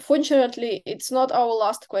 Fortunately, it's not our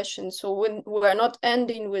last question, so we're not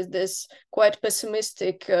ending with this quite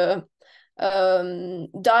pessimistic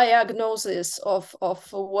diagnosis of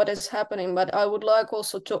what is happening. But I would like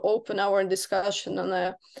also to open our discussion on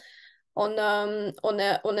a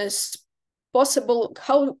possible,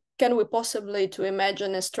 how can we possibly to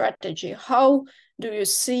imagine a strategy? How do you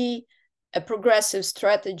see a progressive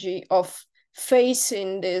strategy of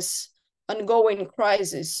facing this ongoing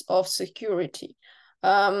crisis of security?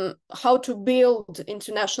 How to build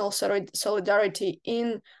international solidarity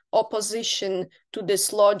in opposition to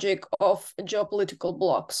this logic of geopolitical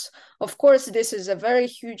blocks? Of course, this is a very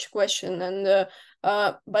huge question, and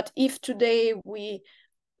but if today we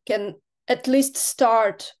can at least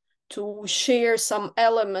start to share some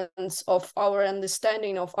elements of our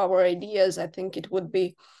understanding of our ideas, I think it would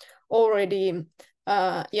be already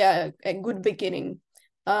a good beginning.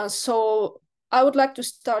 So I would like to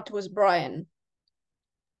start with Brian.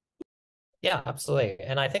 Yeah, absolutely.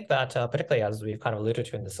 And I think that particularly as we've kind of alluded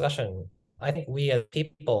to in the discussion, I think we as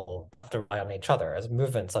people have to rely on each other as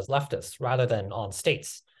movements, as leftists, rather than on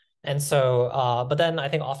states. And so, but then I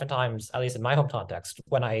think oftentimes, at least in my home context,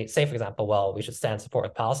 when I say, for example, well, we should stand support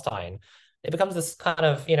with Palestine, it becomes this kind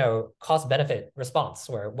of, cost-benefit response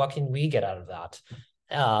where what can we get out of that?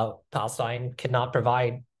 Palestine cannot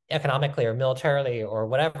provide economically or militarily or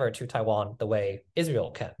whatever to Taiwan the way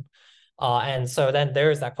Israel can. And so then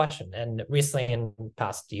there is that question. And recently in the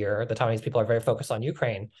past year, the Taiwanese people are very focused on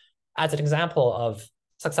Ukraine as an example of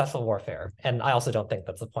successful warfare. And I also don't think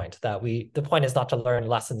that's the point, the point is not to learn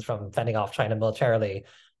lessons from fending off China militarily,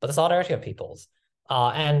 but the solidarity of peoples.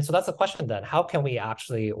 And so that's the question then, how can we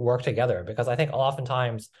actually work together? Because I think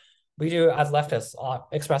oftentimes we do, as leftists,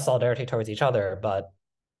 express solidarity towards each other, but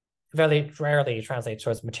very rarely translates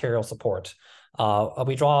towards material support.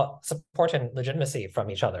 We draw support and legitimacy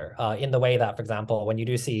from each other in the way that, for example, when you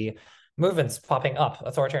do see movements popping up,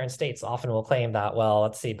 authoritarian states often will claim that, well,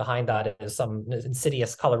 let's see, behind that is some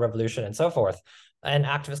insidious color revolution and so forth. And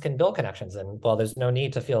activists can build connections. And, well, there's no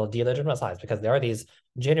need to feel delegitimized because there are these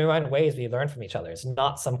genuine ways we learn from each other. It's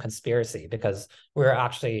not some conspiracy because we're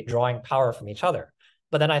actually drawing power from each other.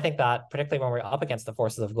 But then I think that particularly when we're up against the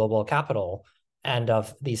forces of global capital and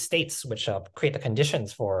of these states which create the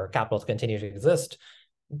conditions for capital to continue to exist,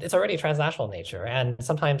 it's already transnational in nature. And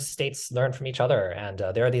sometimes states learn from each other, and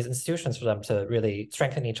there are these institutions for them to really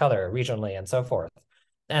strengthen each other regionally and so forth.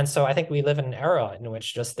 And so I think we live in an era in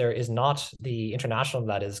which just there is not the international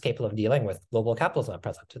that is capable of dealing with global capitalism at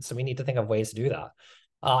present. So we need to think of ways to do that.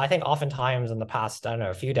 I think oftentimes in the past,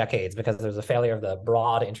 a few decades, because there's a failure of the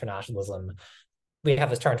broad internationalism, we have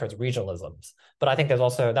this turn towards regionalisms. But I think that's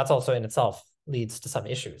also in itself leads to some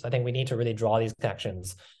issues. I think we need to really draw these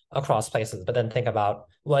connections across places, but then think about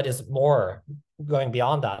what is more going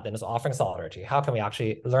beyond that than just offering solidarity. How can we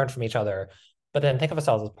actually learn from each other, but then think of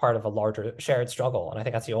ourselves as part of a larger shared struggle? And I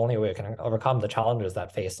think that's the only way we can overcome the challenges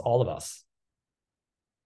that face all of us.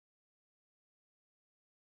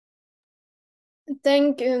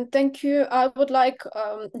 Thank you. I would like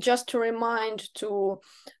just to remind to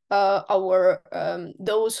our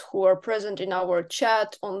those who are present in our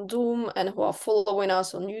chat on Zoom and who are following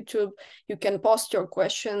us on YouTube, you can post your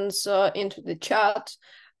questions into the chat.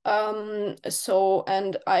 And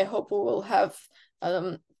I hope we will have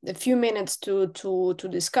a few minutes to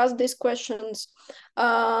discuss these questions.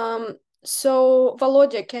 So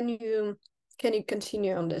Volodya, can you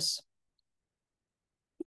continue on this?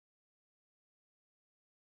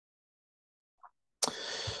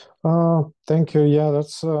 Thank you. Yeah,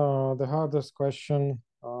 that's the hardest question.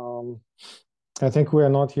 I think we are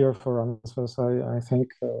not here for answers. I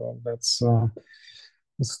think that's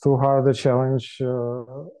it's too hard a challenge.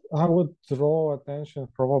 I would draw attention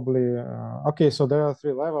probably. Okay, so there are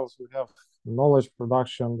three levels. We have knowledge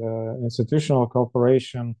production, the institutional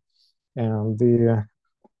cooperation, and the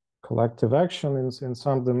collective action in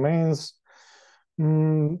some domains.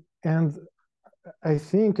 And I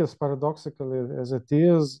think, as paradoxically as it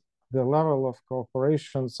is, the level of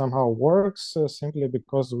cooperation somehow works simply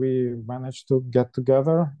because we managed to get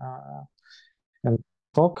together and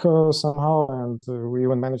talk somehow, and we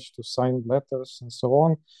even managed to sign letters and so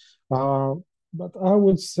on. But I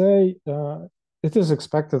would say it is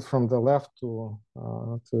expected from the left to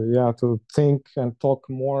think and talk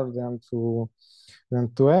more than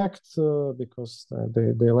to act because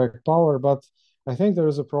they lack power. But I think there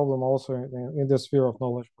is a problem also in the sphere of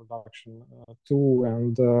knowledge production too,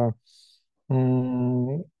 and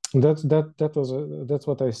that's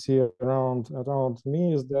what I see around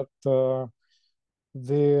me, is that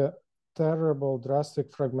the terrible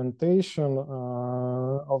drastic fragmentation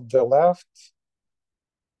of the left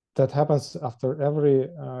that happens after every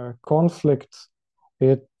conflict,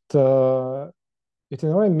 it in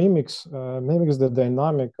a way mimics the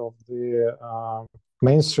dynamic of the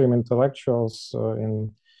mainstream intellectuals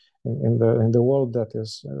in the world that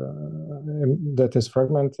is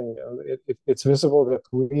fragmenting. It's visible that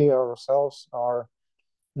we ourselves are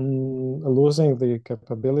losing the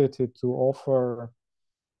capability to offer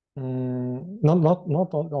not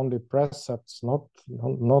only precepts, not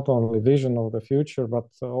only vision of the future, but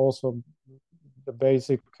also the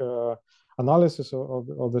basic analysis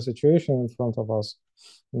of the situation in front of us.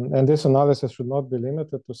 And this analysis should not be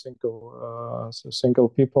limited to single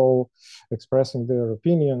people expressing their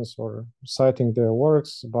opinions or citing their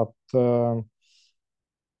works, but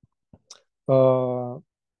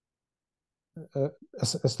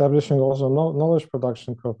establishing also knowledge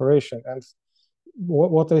production cooperation. And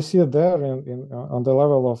what I see there on the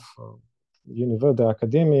level of the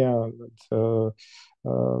academia,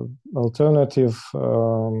 alternative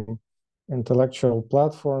intellectual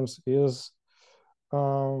platforms, is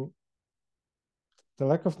the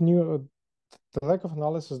lack of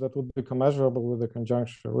analysis that would be commensurable with the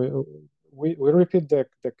conjuncture. We repeat the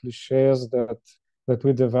cliches that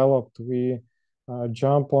we developed. We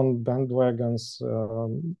jump on bandwagons.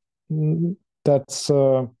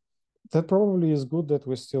 That probably is good that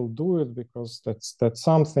we still do it, because that's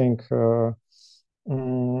something.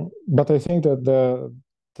 But I think that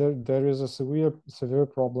there is a severe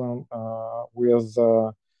problem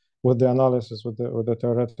with the analysis, with the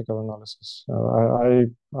theoretical analysis. I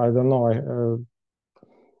don't know.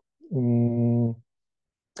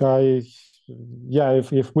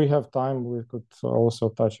 If we have time, we could also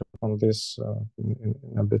touch upon this in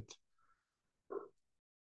a bit.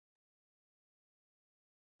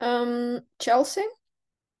 Chelsea?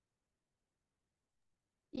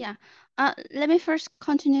 Yeah. Let me first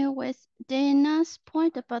continue with Dana's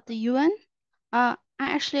point about the UN. I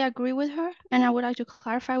actually agree with her, and I would like to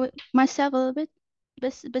clarify with myself a little bit,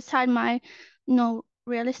 beside my,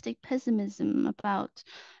 realistic pessimism about,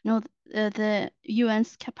 the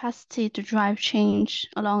UN's capacity to drive change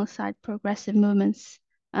alongside progressive movements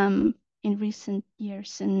in recent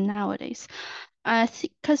years and nowadays. I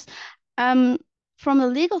think because from a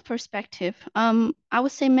legal perspective, I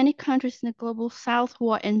would say many countries in the global south who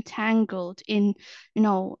are entangled in,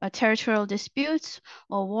 territorial disputes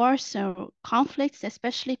or wars or conflicts,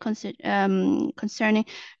 especially concerning,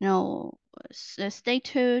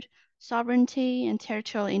 statehood, sovereignty, and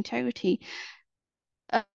territorial integrity.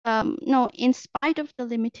 No, in spite of the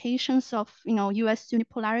limitations of, U.S.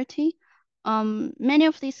 unipolarity, many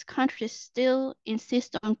of these countries still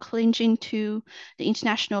insist on clinging to the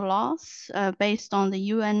international laws based on the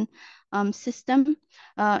UN system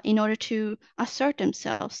in order to assert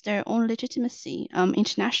themselves, their own legitimacy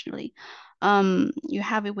internationally. You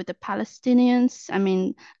have it with the Palestinians. I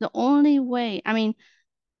mean, the only way,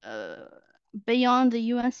 beyond the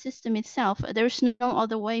UN system itself, there's no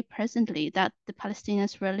other way presently that the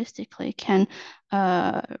Palestinians realistically can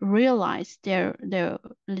realize their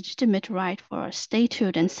legitimate right for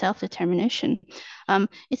statehood and self-determination.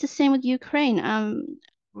 It's the same with Ukraine.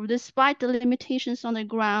 Despite the limitations on the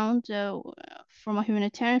ground from a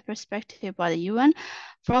humanitarian perspective by the UN,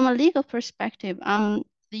 from a legal perspective,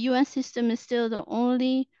 the UN system is still the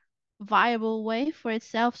only viable way for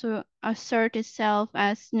itself to assert itself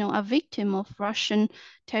as, a victim of Russian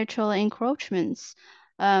territorial encroachments.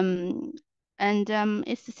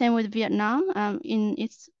 It's the same with Vietnam in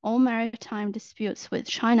its own maritime disputes with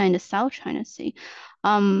China in the South China Sea.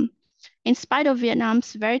 In spite of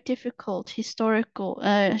Vietnam's very difficult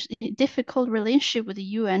relationship with the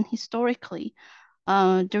UN historically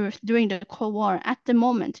during the Cold War, at the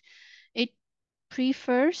moment, it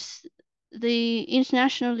prefers the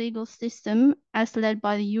international legal system as led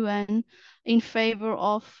by the UN in favor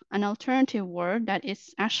of an alternative world that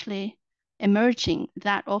is actually emerging,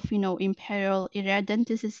 that of imperial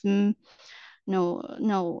irredenticism,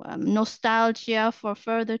 nostalgia for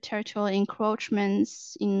further territorial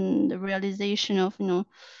encroachments in the realization of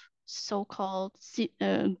so-called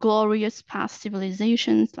glorious past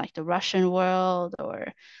civilizations like the Russian world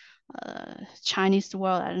or Chinese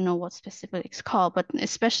world. I don't know what specifically it's called, but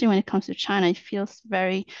especially when it comes to China, it feels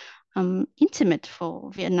very intimate for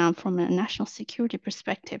Vietnam from a national security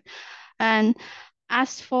perspective. And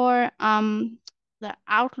as for the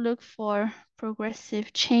outlook for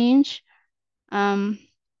progressive change, again,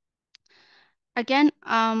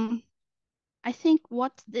 I think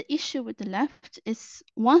what the issue with the left is,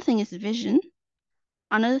 one thing is vision,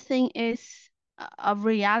 another thing is a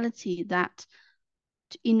reality that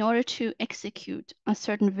in order to execute a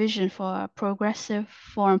certain vision for a progressive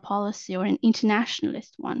foreign policy or an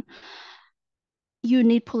internationalist one, you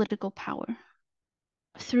need political power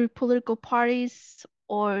through political parties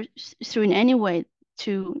or through in any way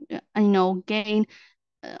to gain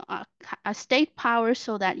a state power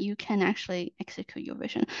so that you can actually execute your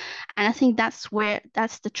vision. And I think that's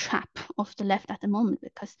the trap of the left at the moment,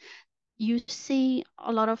 because you see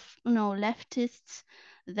a lot of leftists,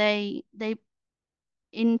 they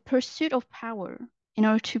in pursuit of power, in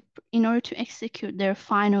order to execute their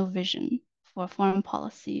final vision for foreign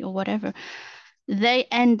policy or whatever, they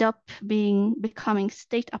end up becoming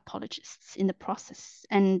state apologists in the process,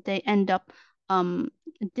 and they end up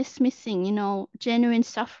dismissing genuine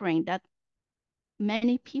suffering that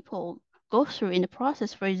many people go through in the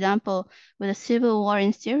process. For example, with the civil war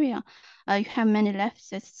in Syria, you have many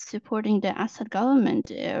leftists supporting the Assad government,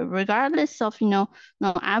 regardless of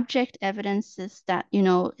abject evidences that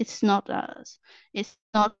it's not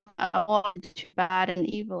all too bad and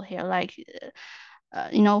evil here. Like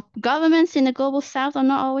governments in the global south are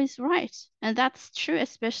not always right, and that's true,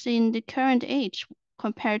 especially in the current age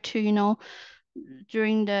compared to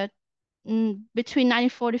during the between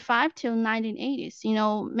 1945 till 1980s.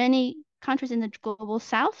 Many countries in the global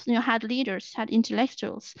south had leaders, had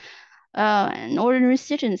intellectuals, and ordinary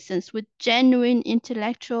citizens with genuine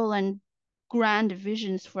intellectual and grand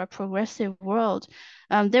visions for a progressive world.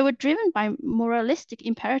 They were driven by moralistic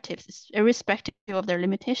imperatives, irrespective of their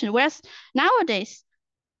limitation. Whereas nowadays,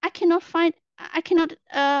 I cannot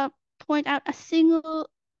point out a single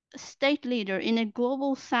state leader in a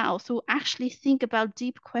global south who actually think about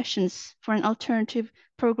deep questions for an alternative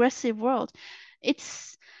progressive world.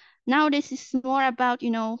 It's nowadays it's more about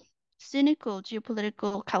cynical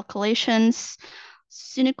geopolitical calculations,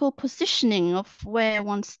 cynical positioning of where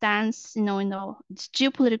one stands in the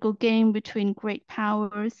geopolitical game between great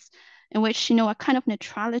powers, in which a kind of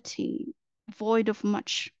neutrality void of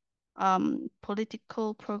much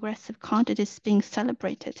political progressive content is being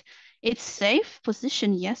celebrated. It's safe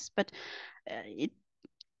position, yes, but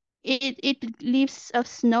it leaves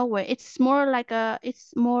us nowhere. It's more like a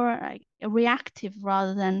reactive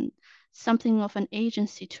rather than something of an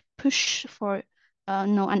agency to push for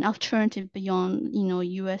an alternative beyond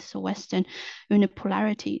US or Western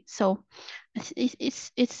unipolarity. So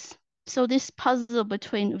it's so this puzzle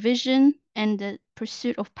between vision and the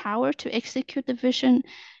pursuit of power to execute the vision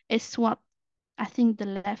is what I think the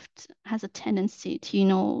left has a tendency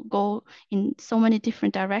to go in so many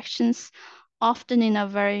different directions, often in a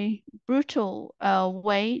very brutal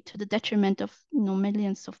way, to the detriment of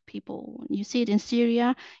millions of people. You see it in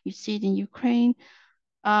Syria, you see it in Ukraine,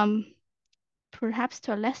 perhaps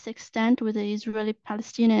to a less extent with the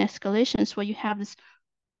Israeli-Palestinian escalations, where you have this.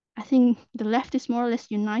 I think the left is more or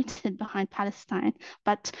less united behind Palestine,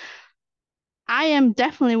 but I am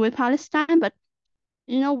definitely with Palestine. But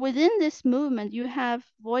within this movement, you have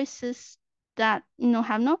voices that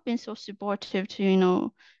have not been so supportive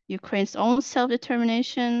to Ukraine's own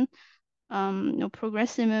self-determination,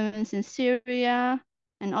 progressive movements in Syria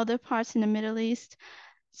and other parts in the Middle East.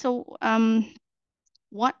 So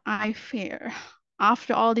what I fear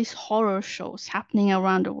after all these horror shows happening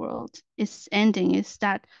around the world is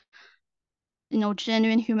that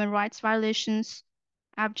genuine human rights violations,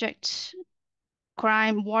 abject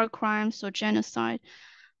crime, war crimes, or genocide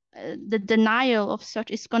the denial of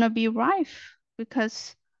such is going to be rife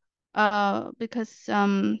because as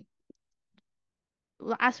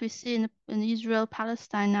we see in Israel,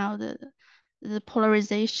 Palestine now, the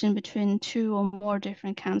polarization between two or more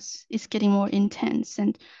different camps is getting more intense,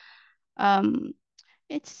 and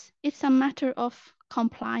it's a matter of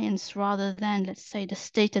compliance rather than, let's say, the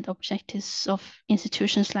stated objectives of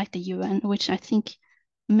institutions like the UN, which I think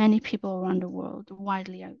many people around the world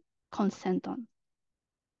widely consent on.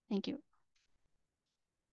 Thank you.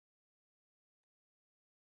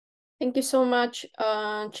 Thank you so much,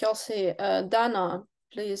 Chelsea. Dana,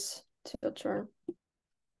 please, it's your turn.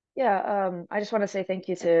 Yeah, I just want to say thank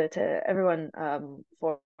you to everyone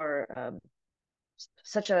for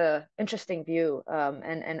such a interesting view,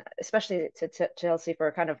 and especially to Chelsea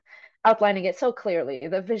for kind of outlining it so clearly,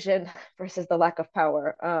 the vision versus the lack of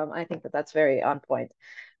power. I think that's very on point.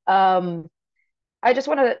 I just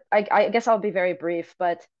want to, I guess I'll be very brief,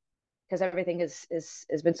 but because everything has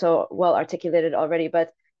been so well articulated already,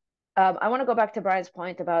 but I want to go back to Brian's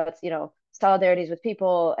point about, solidarities with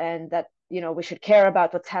people, and that, we should care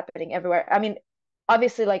about what's happening everywhere. I mean,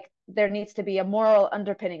 obviously, like, there needs to be a moral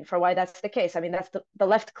underpinning for why that's the case. I mean, that's the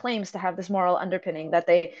left claims to have this moral underpinning, that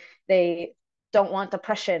they don't want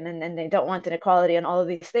oppression, and they don't want inequality and all of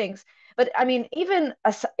these things. But I mean, even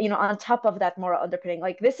on top of that moral underpinning,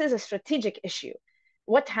 like, this is a strategic issue.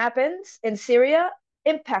 What happens in Syria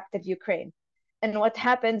impacted Ukraine, and what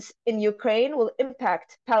happens in Ukraine will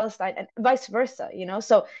impact Palestine, and vice versa.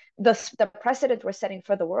 So the precedent we're setting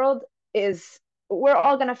for the world is, we're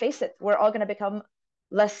all going to face it. We're all going to become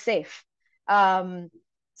less safe. So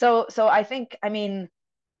I think, I mean,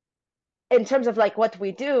 in terms of like what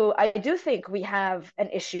we do, I do think we have an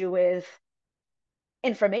issue with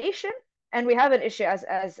information, and we have an issue,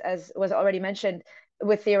 as was already mentioned,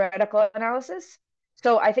 with theoretical analysis.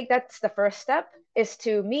 So I think that's the first step, is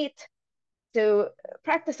to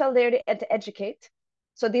practice solidarity and to educate.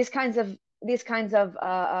 So these kinds of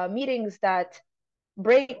meetings that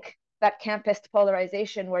break that campist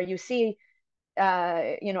polarization, where you see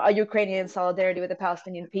a Ukrainian solidarity with the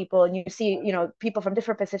Palestinian people, and you see people from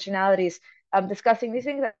different positionalities discussing these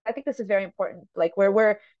things. I think this is very important. Like,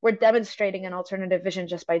 we're demonstrating an alternative vision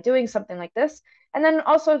just by doing something like this, and then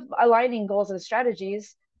also aligning goals and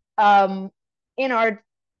strategies in our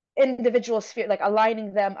individual sphere, like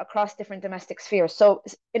aligning them across different domestic spheres. So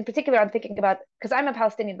in particular, I'm thinking about, because I'm a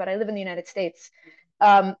Palestinian, but I live in the United States.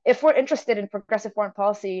 If we're interested in progressive foreign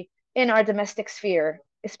policy in our domestic sphere,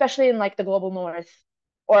 especially in like the global north,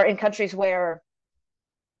 or in countries where,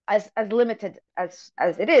 as limited as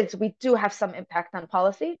it is, we do have some impact on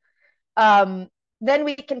policy, then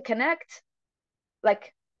we can connect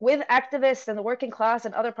like with activists and the working class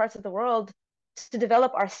and other parts of the world to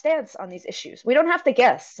develop our stance on these issues. We don't have to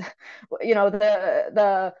guess.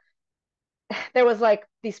 There was like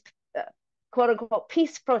these quote unquote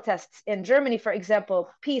peace protests in Germany, for example,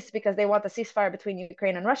 peace because they want a ceasefire between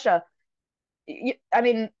Ukraine and Russia. I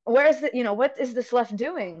mean, where is what is this left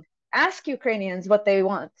doing? Ask Ukrainians what they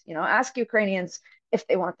want. Ask Ukrainians if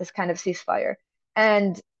they want this kind of ceasefire,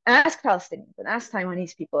 and ask Palestinians and ask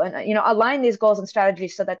Taiwanese people, and align these goals and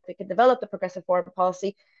strategies so that we can develop the progressive foreign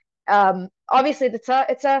policy. Obviously,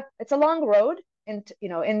 it's a long road in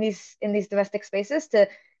these domestic spaces to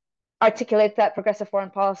articulate that progressive foreign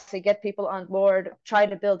policy, get people on board, try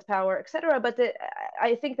to build power, etc. But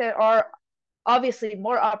I think there are obviously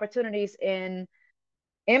more opportunities in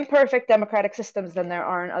imperfect democratic systems than there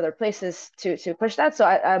are in other places to push that. So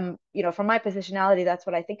from my positionality, that's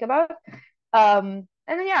what I think about. And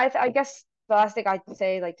then I guess the last thing I'd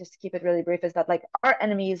say, like, just to keep it really brief, is that like our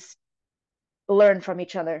enemies learn from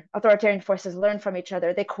each other. Authoritarian forces learn from each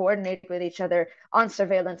other. They coordinate with each other on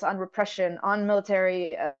surveillance, on repression, on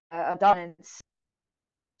military dominance.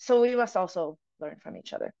 So we must also learn from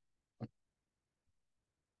each other.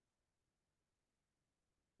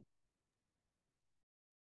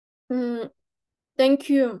 Thank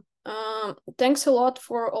you. Thanks a lot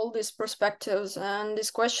for all these perspectives and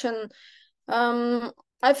this question.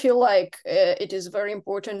 I feel like it is very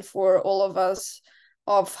important for all of us,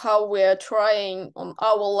 of how we're trying on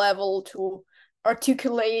our level to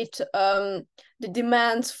articulate the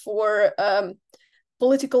demands for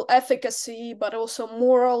political efficacy, but also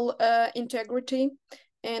moral integrity.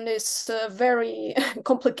 And it's a very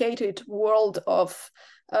complicated world of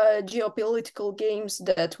geopolitical games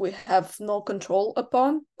that we have no control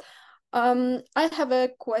upon. I have a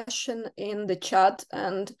question in the chat,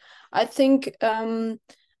 and I think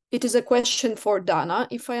it is a question for Dana,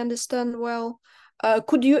 if I understand well.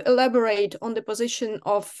 Could you elaborate on the position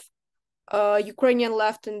of Ukrainian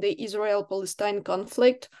left in the Israel-Palestine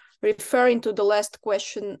conflict? referring to the last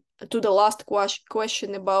question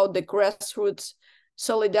about the grassroots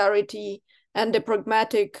solidarity and the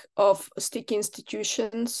pragmatic of sticky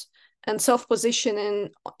institutions and self-positioning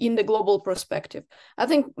in the global perspective. I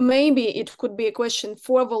think maybe it could be a question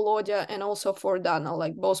for Volodya and also for Dana,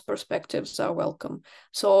 like both perspectives are welcome.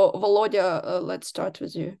 So Volodya, let's start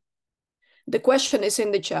with you. The question is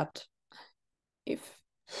in the chat.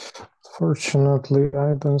 Fortunately,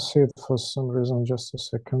 I don't see it for some reason. Just a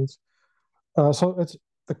second. So it's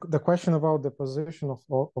the question about the position of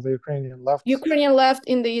the Ukrainian left. Ukrainian left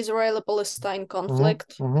in the Israeli-Palestine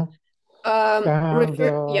conflict.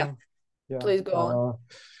 Yeah, please go on.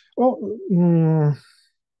 Well,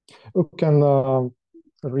 you can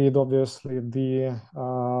read obviously the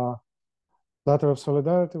letter of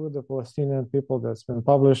solidarity with the Palestinian people that's been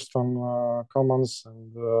published on Commons,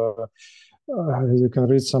 and you can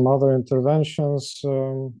read some other interventions.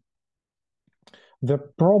 The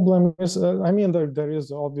problem is, I mean, there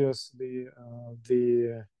is obviously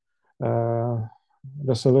the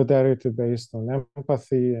solidarity based on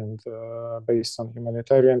empathy and based on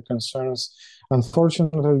humanitarian concerns.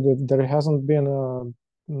 Unfortunately, there hasn't been a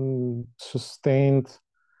sustained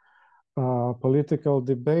political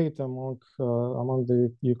debate among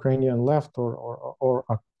the Ukrainian left or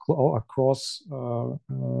across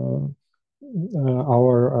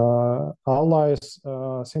our allies,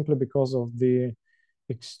 simply because of the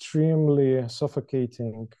extremely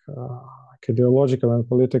suffocating ideological and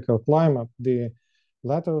political climate. The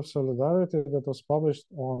letter of solidarity that was published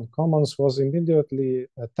on Commons was immediately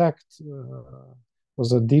attacked,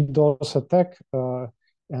 was a DDoS attack,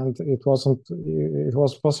 and it was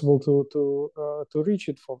possible to reach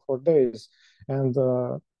it for days. And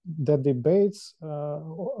the debates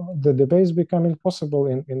become impossible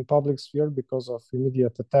in public sphere because of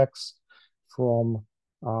immediate attacks from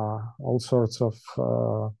all sorts of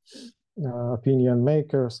opinion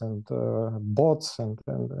makers and bots and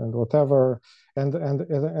whatever, and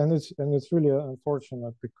it's really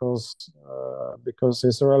unfortunate because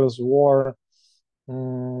Israel's war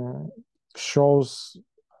shows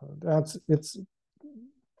that it's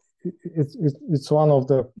one of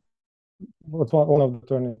the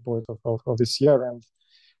turning points of this year, and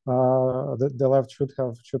the left should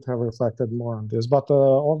have reflected more on this. But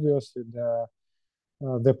obviously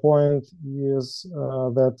the point is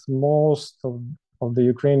that most of the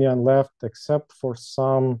Ukrainian left, except for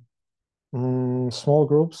some small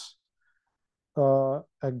groups,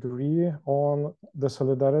 agree on the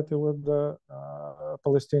solidarity with the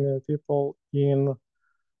Palestinian people in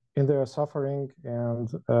their suffering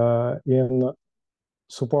and in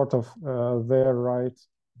support of their right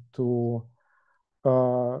to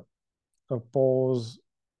oppose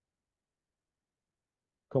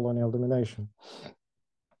colonial domination.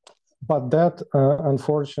 But that,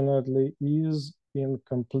 unfortunately, is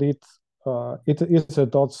incomplete. It's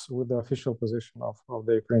at odds with the official position of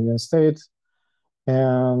the Ukrainian state,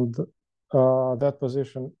 and that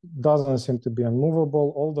position doesn't seem to be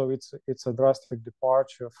unmovable, although it's a drastic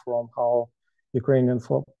departure from how Ukrainian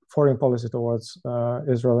foreign policy towards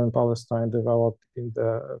Israel and Palestine developed in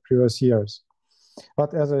the previous years.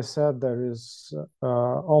 But as I said, there is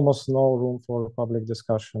almost no room for public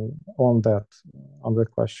discussion on that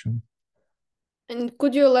question. And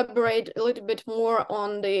could you elaborate a little bit more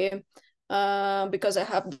on the, because I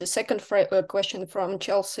have the second question from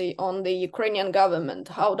Chelsea on the Ukrainian government.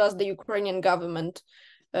 How does the Ukrainian government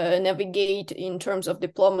navigate in terms of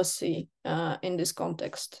diplomacy in this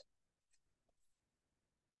context?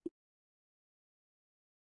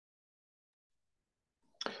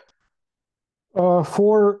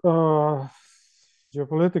 For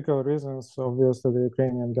geopolitical reasons, obviously the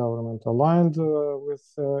Ukrainian government aligned with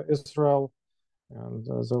Israel, and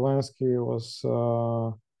Zelensky was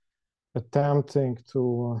attempting to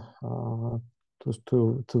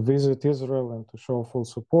visit Israel and to show full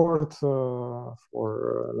support for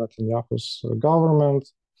Netanyahu's government.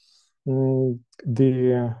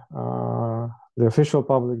 The official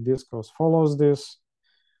public discourse follows this.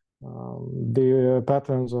 The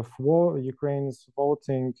patterns of Ukraine's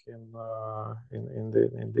voting in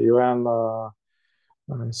the UN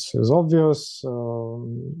is obvious.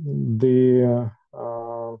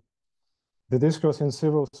 The discourse in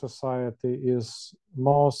civil society is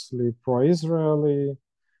mostly pro-Israeli,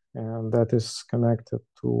 and that is connected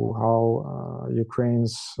to how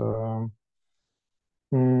Ukraine's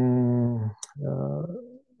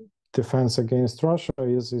defense against Russia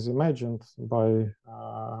is imagined by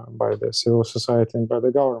the civil society and by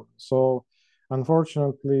the government. So,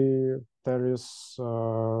 unfortunately, there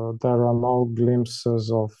are no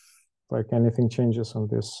glimpses of like anything changes on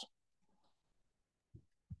this.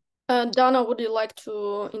 Dana, would you like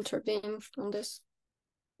to intervene on this?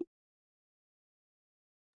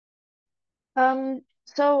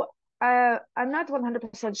 So I'm not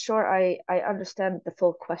 100% sure I understand the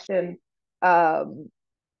full question. I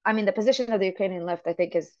mean, the position of the Ukrainian left, I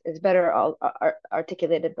think, is better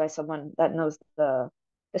articulated by someone that knows the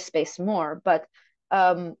space more. But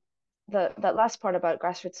that last part about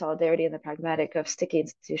grassroots solidarity and the pragmatic of sticky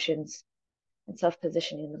institutions and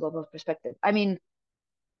self-positioning in the global perspective. I mean,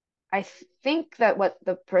 I think that what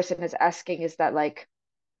the person is asking is that, like,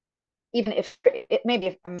 even if it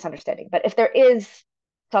maybe I'm misunderstanding, but if there is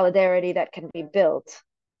solidarity that can be built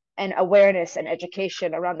and awareness and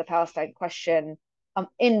education around the Palestine question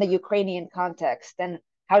in the Ukrainian context, then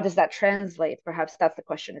how does that translate? Perhaps that's the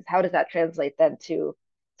question: is how does that translate then to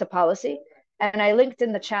policy? And I linked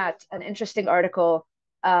in the chat an interesting article.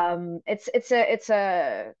 It's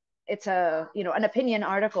a an opinion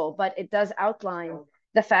article, but it does outline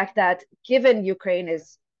the fact that given Ukraine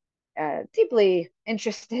is deeply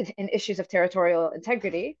interested in issues of territorial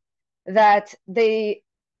integrity, that they,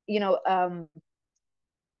 a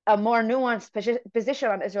more nuanced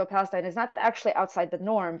position on Israel-Palestine is not actually outside the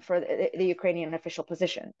norm for the Ukrainian official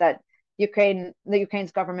position. That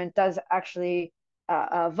Ukraine's government does actually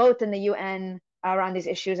vote in the UN around these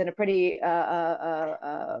issues in a pretty,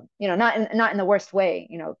 not in the worst way,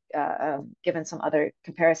 given some other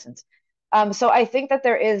comparisons. So I think that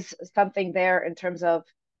there is something there in terms of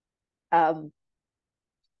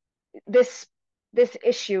this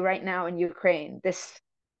issue right now in Ukraine, this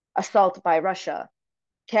assault by Russia,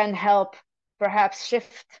 can help perhaps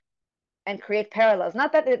shift and create parallels.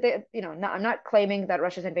 Not that I'm not claiming that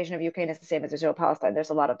Russia's invasion of Ukraine is the same as Israel-Palestine.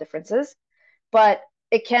 There's a lot of differences, but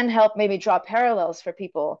it can help maybe draw parallels for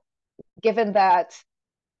people, given that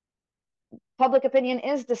public opinion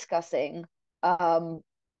is discussing, how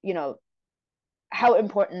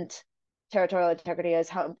important territorial integrity is,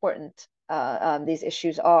 how important these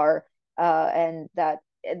issues are, and that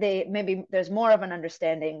there's more of an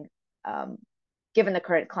understanding, given the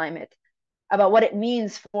current climate, about what it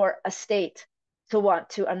means for a state to want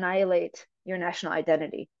to annihilate your national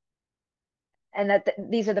identity, and that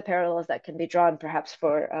these are the parallels that can be drawn, perhaps,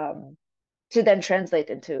 for to then translate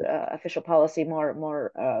into official policy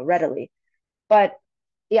more readily. But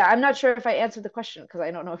yeah, I'm not sure if I answered the question, because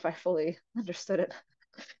I don't know if I fully understood it.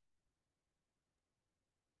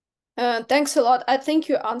 Thanks a lot. I think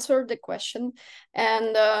you answered the question,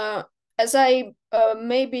 and as I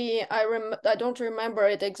I don't remember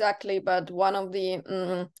it exactly, but one of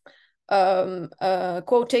the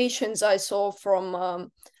quotations I saw from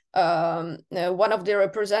one of the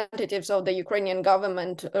representatives of the Ukrainian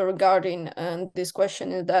government regarding this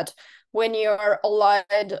question is that when you are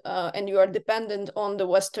allied and you are dependent on the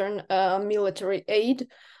Western military aid,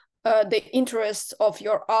 the interests of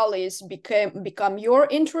your allies become your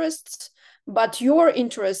interests, but your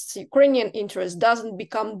interests, Ukrainian interests, doesn't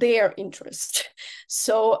become their interest.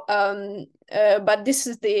 So, but this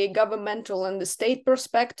is the governmental and the state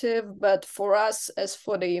perspective. But for us, as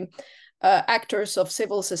for the actors of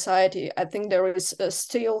civil society, I think there is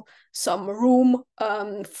still some room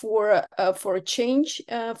for a change,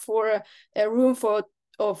 for a room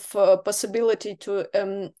of possibility to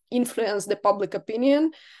influence the public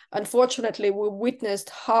opinion. Unfortunately, we witnessed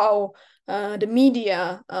how the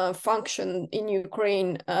media function in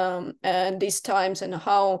Ukraine these times, and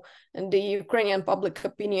how the Ukrainian public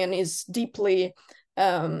opinion is deeply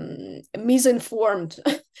misinformed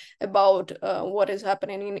about what is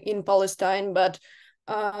happening in Palestine. But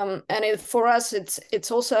for us,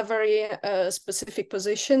 it's also a very specific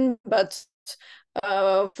position, but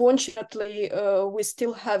fortunately, we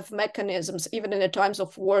still have mechanisms, even in the times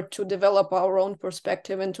of war, to develop our own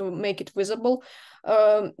perspective and to make it visible.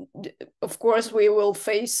 Of course, we will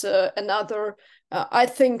face another. I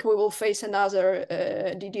think we will face another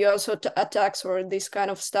DDoS attacks or this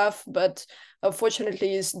kind of stuff. But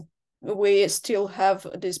fortunately, we still have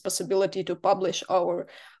this possibility to publish our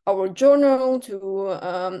journal, to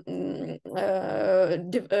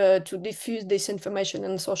diffuse this information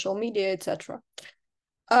in social media, etc.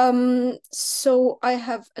 So I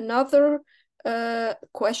have another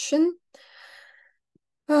question.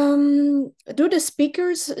 Do the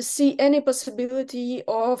speakers see any possibility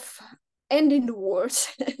of ending the wars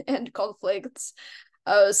and conflicts,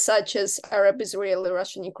 such as Arab, Israeli,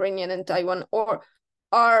 Russian, Ukrainian, and Taiwan, or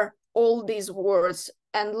are all these wars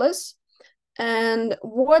endless? And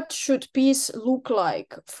what should peace look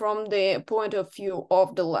like from the point of view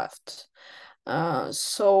of the left?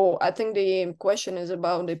 So I think the question is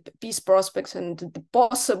about the peace prospects and the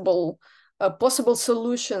possible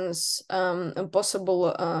solutions and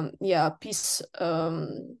possible peace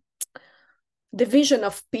division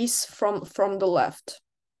of peace from the left.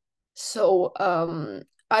 So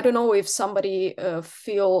I don't know if somebody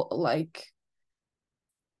feel like,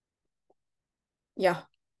 yeah,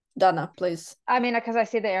 Dana, please. I mean, because I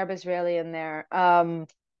see the Arab-Israeli in there.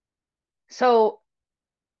 So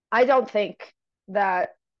I don't think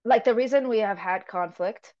that, like, the reason we have had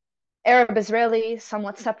conflict, Arab-Israeli,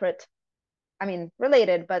 somewhat separate, I mean,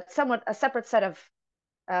 related, but somewhat a separate set of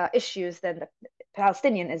issues than the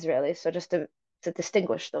Palestinian-Israeli. So just to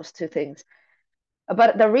distinguish those two things.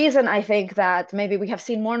 But the reason I think that maybe we have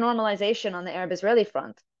seen more normalization on the Arab-Israeli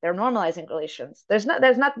front, they're normalizing relations. There's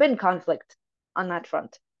not been conflict on that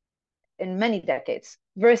front in many decades,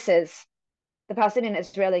 versus the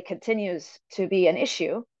Palestinian-Israeli continues to be an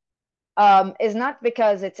issue, is not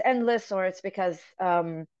because it's endless or it's because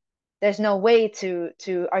there's no way to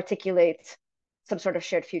articulate some sort of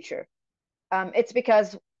shared future. It's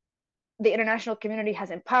because the international community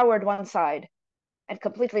has empowered one side and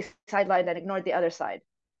completely sidelined and ignored the other side.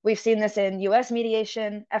 We've seen this in US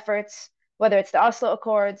mediation efforts, whether it's the Oslo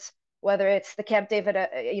Accords, whether it's the Camp David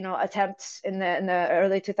attempts in the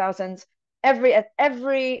early 2000s.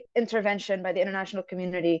 Every intervention by the international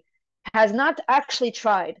community has not actually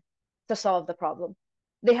tried to solve the problem.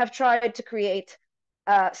 They have tried to create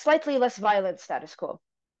slightly less violent status quo,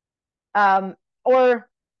 or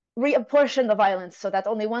reapportion the violence so that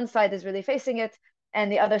only one side is really facing it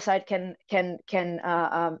and the other side can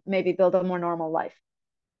maybe build a more normal life.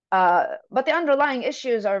 But the underlying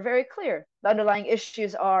issues are very clear. The underlying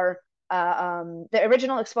issues are the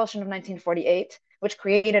original expulsion of 1948, which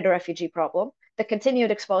created a refugee problem, the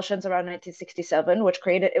continued expulsions around 1967, which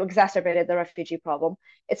exacerbated the refugee problem.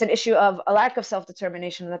 It's an issue of a lack of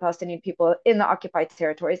self-determination of the Palestinian people in the occupied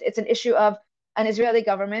territories. It's an issue of an Israeli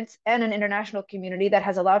government and an international community that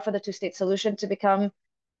has allowed for the two-state solution to become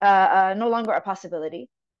no longer a possibility.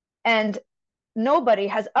 And nobody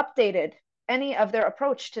has updated any of their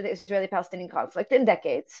approach to the Israeli-Palestinian conflict in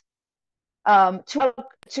decades, to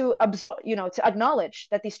acknowledge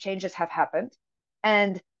that these changes have happened.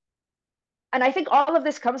 And I think all of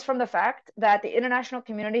this comes from the fact that the international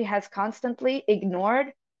community has constantly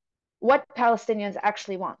ignored what Palestinians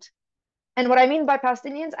actually want. And what I mean by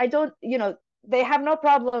Palestinians, they have no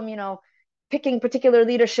problem, picking particular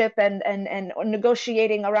leadership and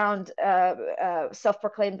negotiating around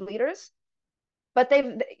self-proclaimed leaders. But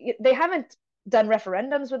they haven't done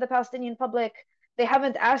referendums with the Palestinian public. They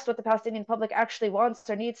haven't asked what the Palestinian public actually wants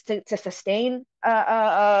or needs to sustain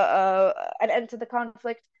an end to the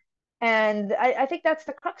conflict. And I think that's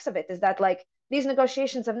the crux of it, is that, like, these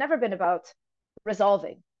negotiations have never been about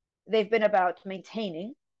resolving. They've been about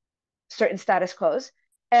maintaining certain status quos.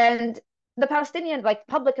 And the Palestinian,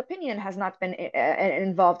 public opinion has not been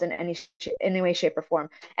involved in any way, shape, or form.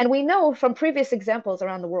 And we know from previous examples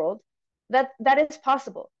around the world that is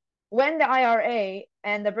possible. When the IRA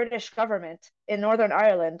and the British government in Northern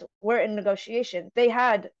Ireland were in negotiation, they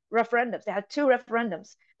had referendums. They had 2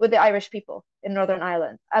 referendums with the Irish people in Northern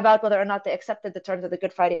Ireland about whether or not they accepted the terms of the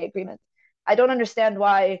Good Friday Agreement. I don't understand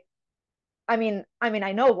why. I mean,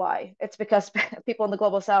 I know why. It's because people in the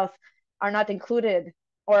global South are not included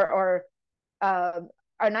or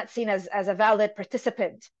are not seen as a valid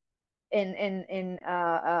participant in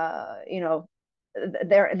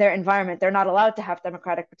their environment. They're not allowed to have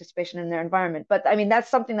democratic participation in their environment. But I mean, that's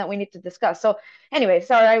something that we need to discuss. So anyway,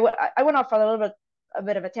 sorry, I went off on a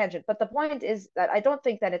bit of a tangent. But the point is that I don't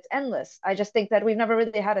think that it's endless. I just think that we've never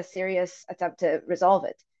really had a serious attempt to resolve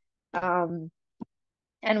it. And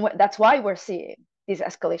that's why we're seeing these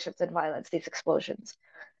escalations in violence, these explosions.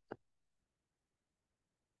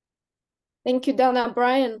 Thank you, Dana.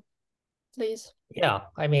 Brian, please. Yeah,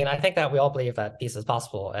 I mean, I think that we all believe that peace is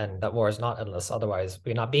possible and that war is not endless. Otherwise,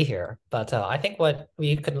 we'd not be here. But I think what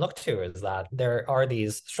we can look to is that there are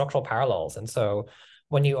these structural parallels. And so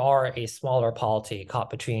when you are a smaller polity caught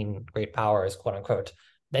between great powers, quote unquote,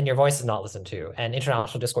 then your voice is not listened to. And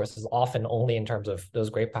international discourse is often only in terms of those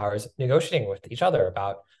great powers negotiating with each other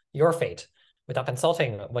about your fate without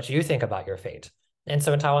consulting what you think about your fate. And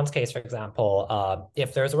so in Taiwan's case, for example,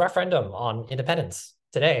 if there's a referendum on independence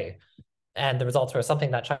today, and the results were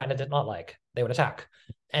something that China did not like, they would attack.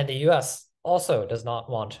 And the US also does not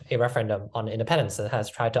want a referendum on independence and has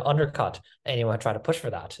tried to undercut anyone who tried to push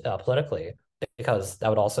for that politically, because that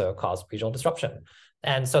would also cause regional disruption.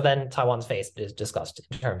 And so then Taiwan's fate is discussed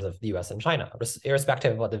in terms of the US and China,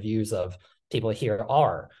 irrespective of what the views of people here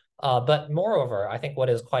are. But moreover, I think what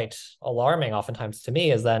is quite alarming oftentimes to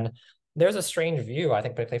me is then there's a strange view, I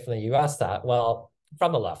think, particularly from the US, that, well,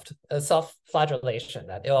 from the left, a self-flagellation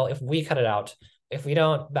that, well, if we cut it out, if we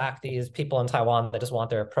don't back these people in Taiwan that just want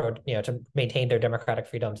their to maintain their democratic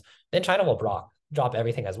freedoms, then China will drop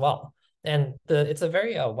everything as well. And it's a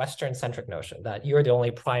very Western-centric notion that you're the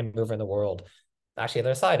only prime mover in the world. Actually, the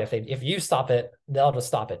other side, if you stop it, they'll just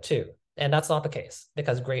stop it too. And that's not the case,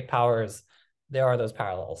 because great powers, there are those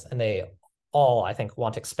parallels, and they all, I think,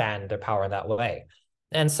 want to expand their power in that way.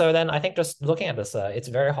 And so then I think just looking at this, it's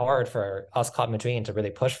very hard for us caught in between to really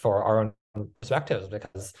push for our own perspectives,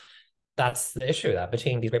 because that's the issue, that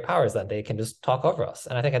between these great powers that they can just talk over us.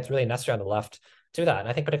 And I think it's really necessary on the left to do that. And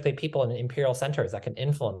I think particularly people in imperial centers that can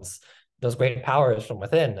influence those great powers from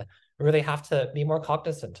within really have to be more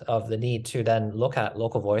cognizant of the need to then look at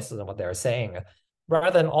local voices and what they're saying,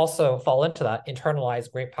 rather than also fall into that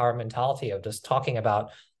internalized great power mentality of just talking about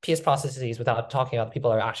peace processes without talking about people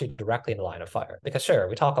that are actually directly in the line of fire. Because sure,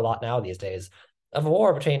 we talk a lot now these days of a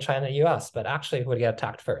war between China and the US, but actually who would get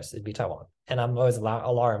attacked first? It'd be Taiwan. And I'm always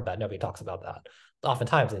alarmed that nobody talks about that,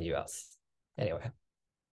 oftentimes in the US. Anyway.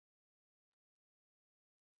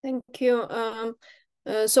 Thank you.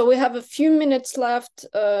 So we have a few minutes left.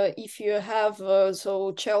 If you have,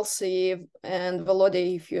 so Chelsea and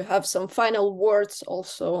Volodya, if you have some final words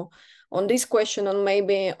also on this question, and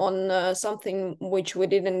maybe on something which we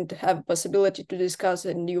didn't have possibility to discuss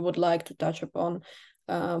and you would like to touch upon,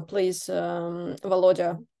 please,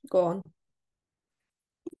 Volodya, go on.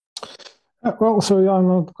 Well, so I'm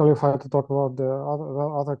not qualified to talk about the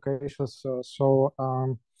other cases.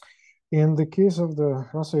 In the case of the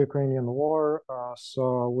Russo-Ukrainian war,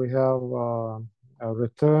 so we have a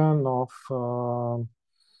return of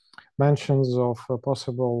mentions of a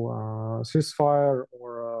possible ceasefire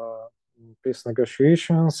or peace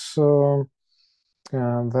negotiations,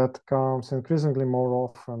 and that comes increasingly more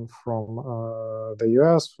often from the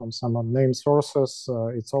US, from some unnamed sources.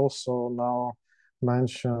 It's also now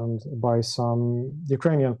mentioned by some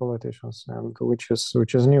Ukrainian politicians, and which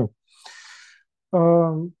is new.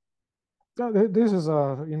 This is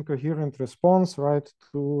an incoherent response, right,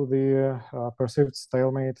 to the perceived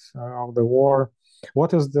stalemate of the war.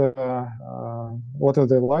 What is the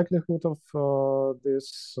likelihood of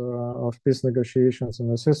this of peace negotiations and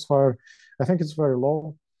a ceasefire? I think it's very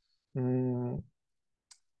low.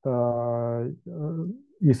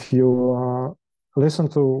 If you listen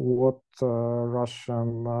to what Russian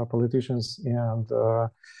politicians and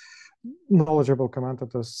knowledgeable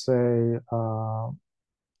commentators say,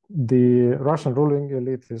 the Russian ruling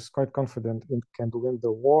elite is quite confident it can win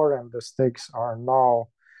the war, and the stakes are now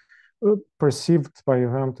perceived by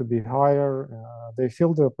them to be higher. They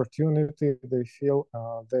feel the opportunity, they feel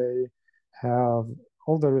they have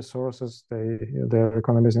all the resources, their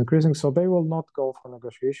economy is increasing, so they will not go for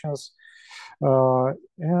negotiations.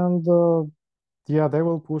 Yeah, they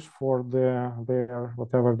will push for their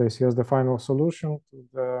whatever they see as the final solution to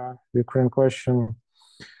the Ukraine question.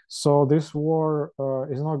 So this war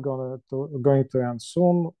is not going to end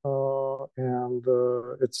soon, and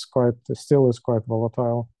it's still quite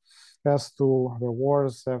volatile. As to the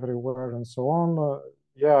wars everywhere and so on,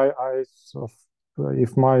 yeah,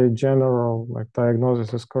 if my general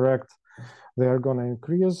diagnosis is correct, they are going to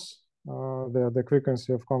increase. The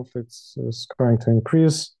frequency of conflicts is going to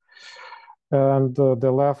increase. And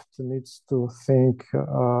the left needs to think,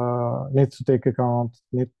 needs to take account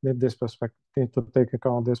this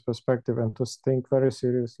perspective, and to think very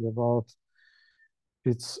seriously about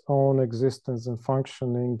its own existence and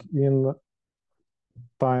functioning in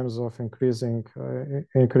times of increasing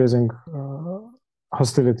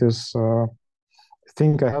hostilities.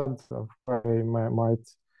 Think ahead of where they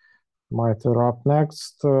might erupt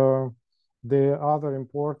next. The other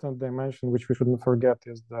important dimension, which we shouldn't forget,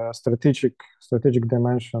 is the strategic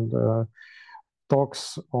dimension. The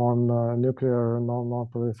talks on nuclear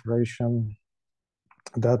non-proliferation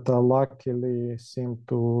that luckily seem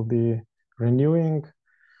to be renewing,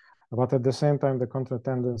 but at the same time, the counter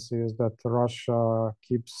tendency is that Russia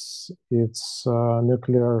keeps its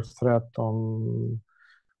nuclear threat on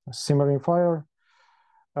simmering fire.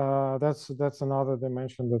 That's another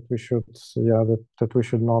dimension that we should, that we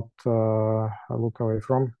should not look away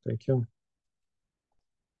from. Thank you.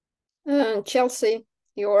 Chelsea,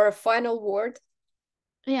 your final word.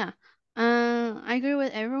 Yeah, I agree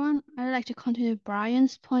with everyone. I'd like to continue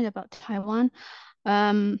Brian's point about Taiwan.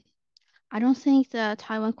 I don't think the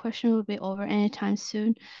Taiwan question will be over anytime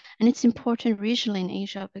soon, and it's important regionally in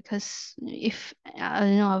Asia because if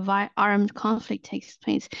a armed conflict takes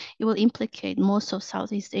place, it will implicate most of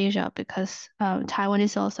Southeast Asia because Taiwan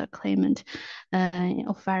is also a claimant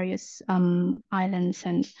of various islands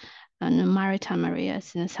and maritime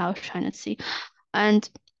areas in the South China Sea. And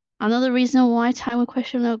another reason why Taiwan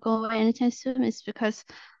question will go away anytime soon is because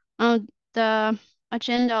the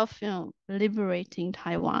agenda of liberating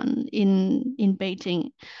Taiwan in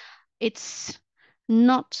Beijing, it's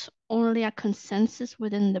not only a consensus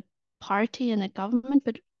within the party and the government,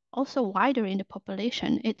 but also wider in the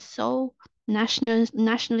population. It's so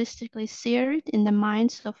nationalistically seared in the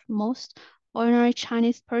minds of most ordinary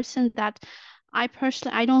Chinese person that I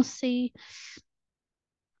don't see.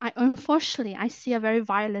 Unfortunately, I see a very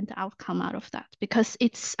violent outcome out of that, because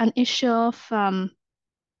it's an issue of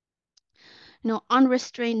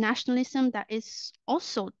unrestrained nationalism that is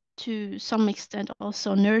also to some extent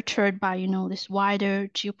also nurtured by this wider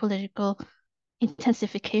geopolitical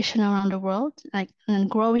intensification around the world, like, and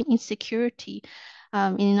growing insecurity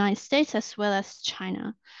in the United States as well as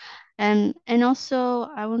China. And also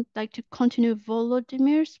I would like to continue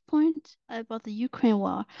Volodymyr's point about the Ukraine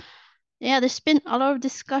war. Yeah, there's been a lot of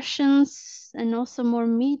discussions and also more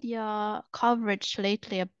media coverage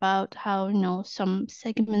lately about how, some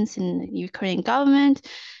segments in the Ukrainian government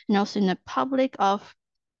and also in the public of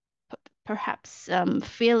perhaps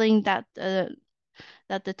feeling that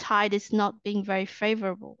the tide is not being very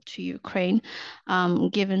favorable to Ukraine,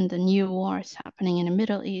 given the new wars happening in the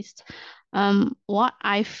Middle East. What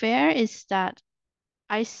I fear is that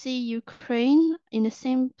I see Ukraine in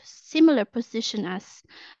the similar position as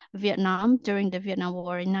Vietnam during the Vietnam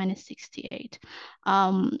War in 1968,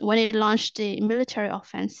 when it launched the military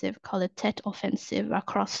offensive called the Tet Offensive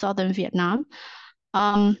across southern Vietnam.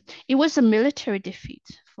 It was a military defeat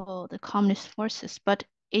for the communist forces, but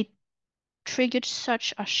it triggered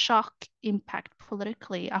such a shock impact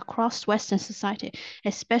politically across Western society,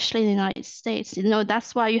 especially in the United States.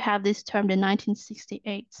 That's why you have this term, the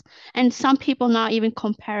 1968. And some people now even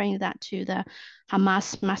comparing that to the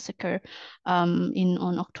Hamas massacre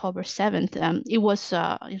on October 7th. It was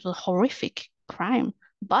a horrific crime,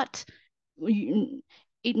 but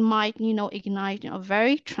it might, ignite a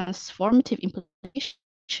very transformative implication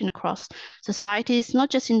across societies, not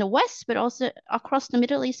just in the West, but also across the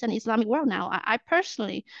Middle East and Islamic world now. I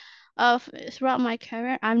personally, throughout my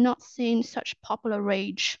career, I've not seen such popular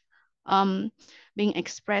rage being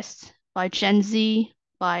expressed by Gen Z,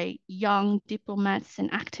 by young diplomats and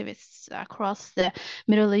activists across the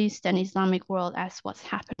Middle East and Islamic world as what's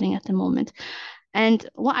happening at the moment. And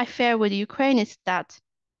what I fear with Ukraine is that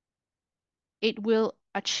it will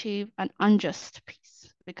achieve an unjust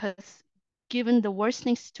peace, because given the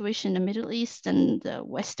worsening situation in the Middle East and the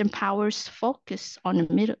Western powers' focus on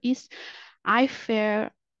the Middle East, I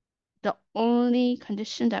fear the only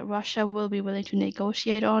condition that Russia will be willing to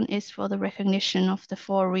negotiate on is for the recognition of the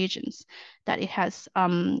 4 regions that it has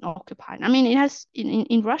occupied. I mean, it has,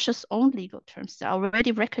 in Russia's own legal terms, they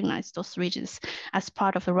already recognized those regions as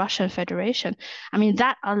part of the Russian Federation. I mean,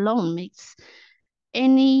 that alone makes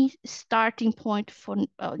any starting point for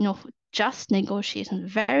just negotiation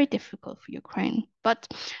very difficult for Ukraine. But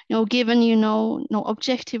given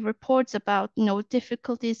objective reports about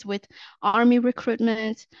difficulties with army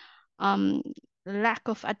recruitment, lack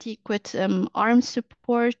of adequate arms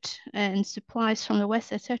support and supplies from the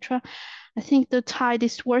West, etc., I think the tide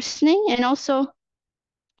is worsening. And also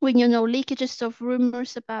when leakages of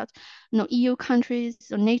rumors about EU countries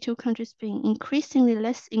or NATO countries being increasingly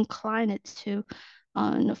less inclined to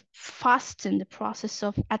fasten the process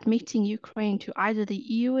of admitting Ukraine to either the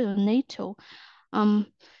EU or NATO,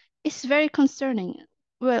 it's very concerning.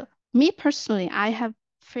 Well, me personally, I have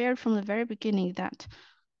feared from the very beginning that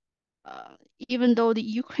even though the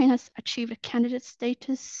Ukraine has achieved a candidate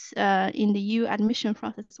status in the EU admission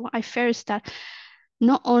process, what I fear is that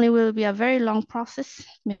not only will it be a very long process,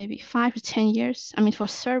 maybe 5 to 10 years. I mean, for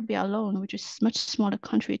Serbia alone, which is a much smaller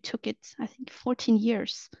country, it took it, I think, 14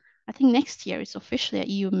 years. I think next year it's officially an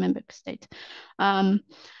EU member state. And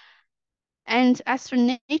as for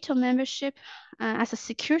NATO membership, as a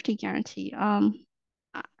security guarantee,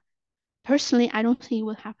 personally, I don't think it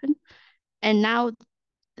will happen. And now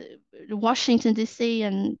Washington DC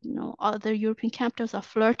and other European capitals are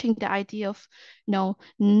flirting the idea of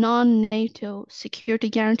non-NATO security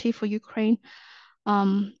guarantee for Ukraine,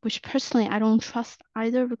 which personally I don't trust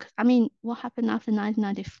either, because I mean what happened after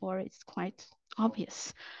 1994 is quite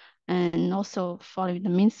obvious, and also following the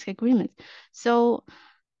Minsk agreement. So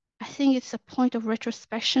I think it's a point of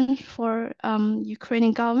retrospection for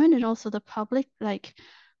Ukrainian government and also the public, like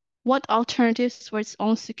what alternatives for its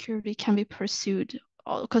own security can be pursued,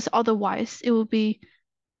 because otherwise it will be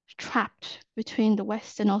trapped between the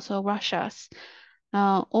West and also Russia's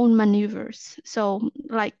own maneuvers. So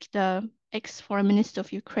like the ex-foreign minister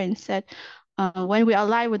of Ukraine said, when we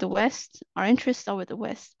ally with the West, our interests are with the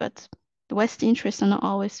West, but the West interests are not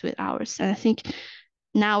always with ours. And I think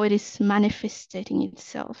now it is manifesting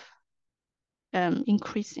itself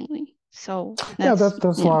increasingly. So yeah, that's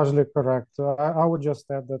that's largely correct. I would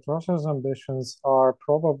just add that Russia's ambitions are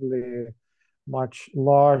probably much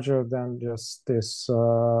larger than just this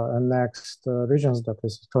annexed regions that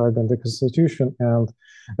is described in the constitution, and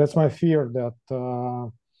that's my fear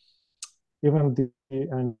that even the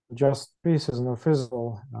unjust peace is not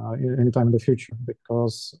feasible anytime in the future,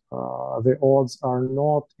 because the odds are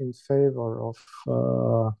not in favor of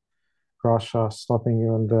Russia stopping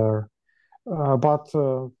even there. But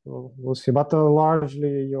we'll see. But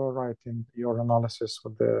largely, you're right in your analysis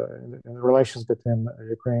with the relations between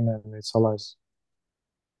Ukraine and its allies.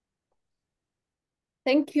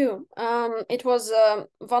 Thank you. It was a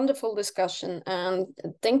wonderful discussion, and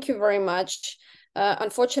thank you very much.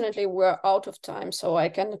 Unfortunately, we're out of time, so I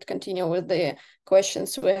cannot continue with the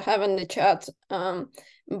questions we have in the chat.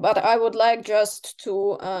 But I would like just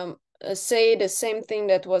to say the same thing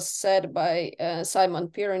that was said by Simon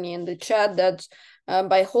Pirani in the chat, that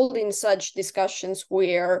by holding such discussions,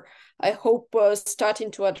 we're, I hope, starting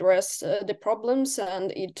to address the problems,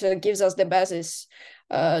 and it gives us the basis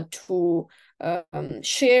to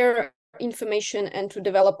share information and to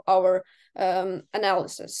develop our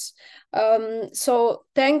analysis. So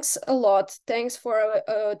thanks a lot. Thanks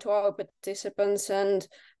to our participants, and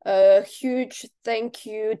a huge thank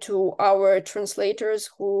you to our translators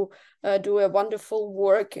who do a wonderful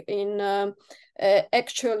work in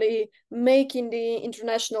actually making the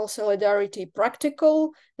international solidarity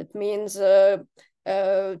practical. That means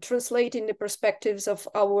translating the perspectives of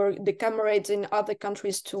the comrades in other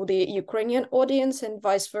countries to the Ukrainian audience and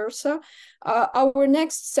vice versa. Our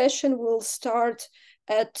next session will start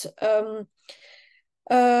at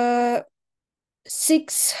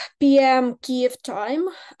 6 p.m. Kiev time,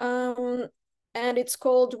 and it's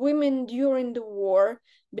called Women During the War,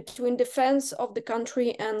 Between Defense of the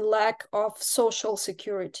Country and Lack of Social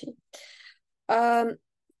Security.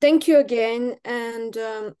 Thank you again, and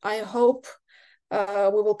I hope we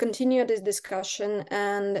will continue this discussion,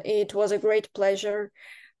 and it was a great pleasure.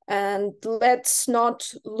 And let's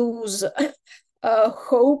not lose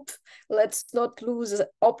hope. Let's not lose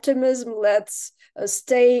optimism. Let's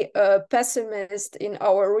stay pessimist in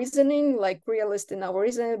our reasoning, like realist in our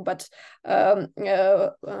reasoning, but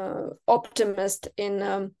optimist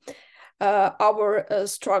in our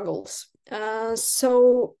struggles.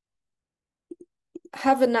 So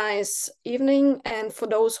have a nice evening, and for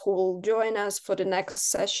those who will join us for the next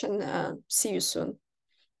session, see you soon.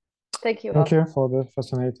 Thank you. Thank you for the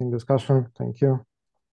fascinating discussion. Thank you.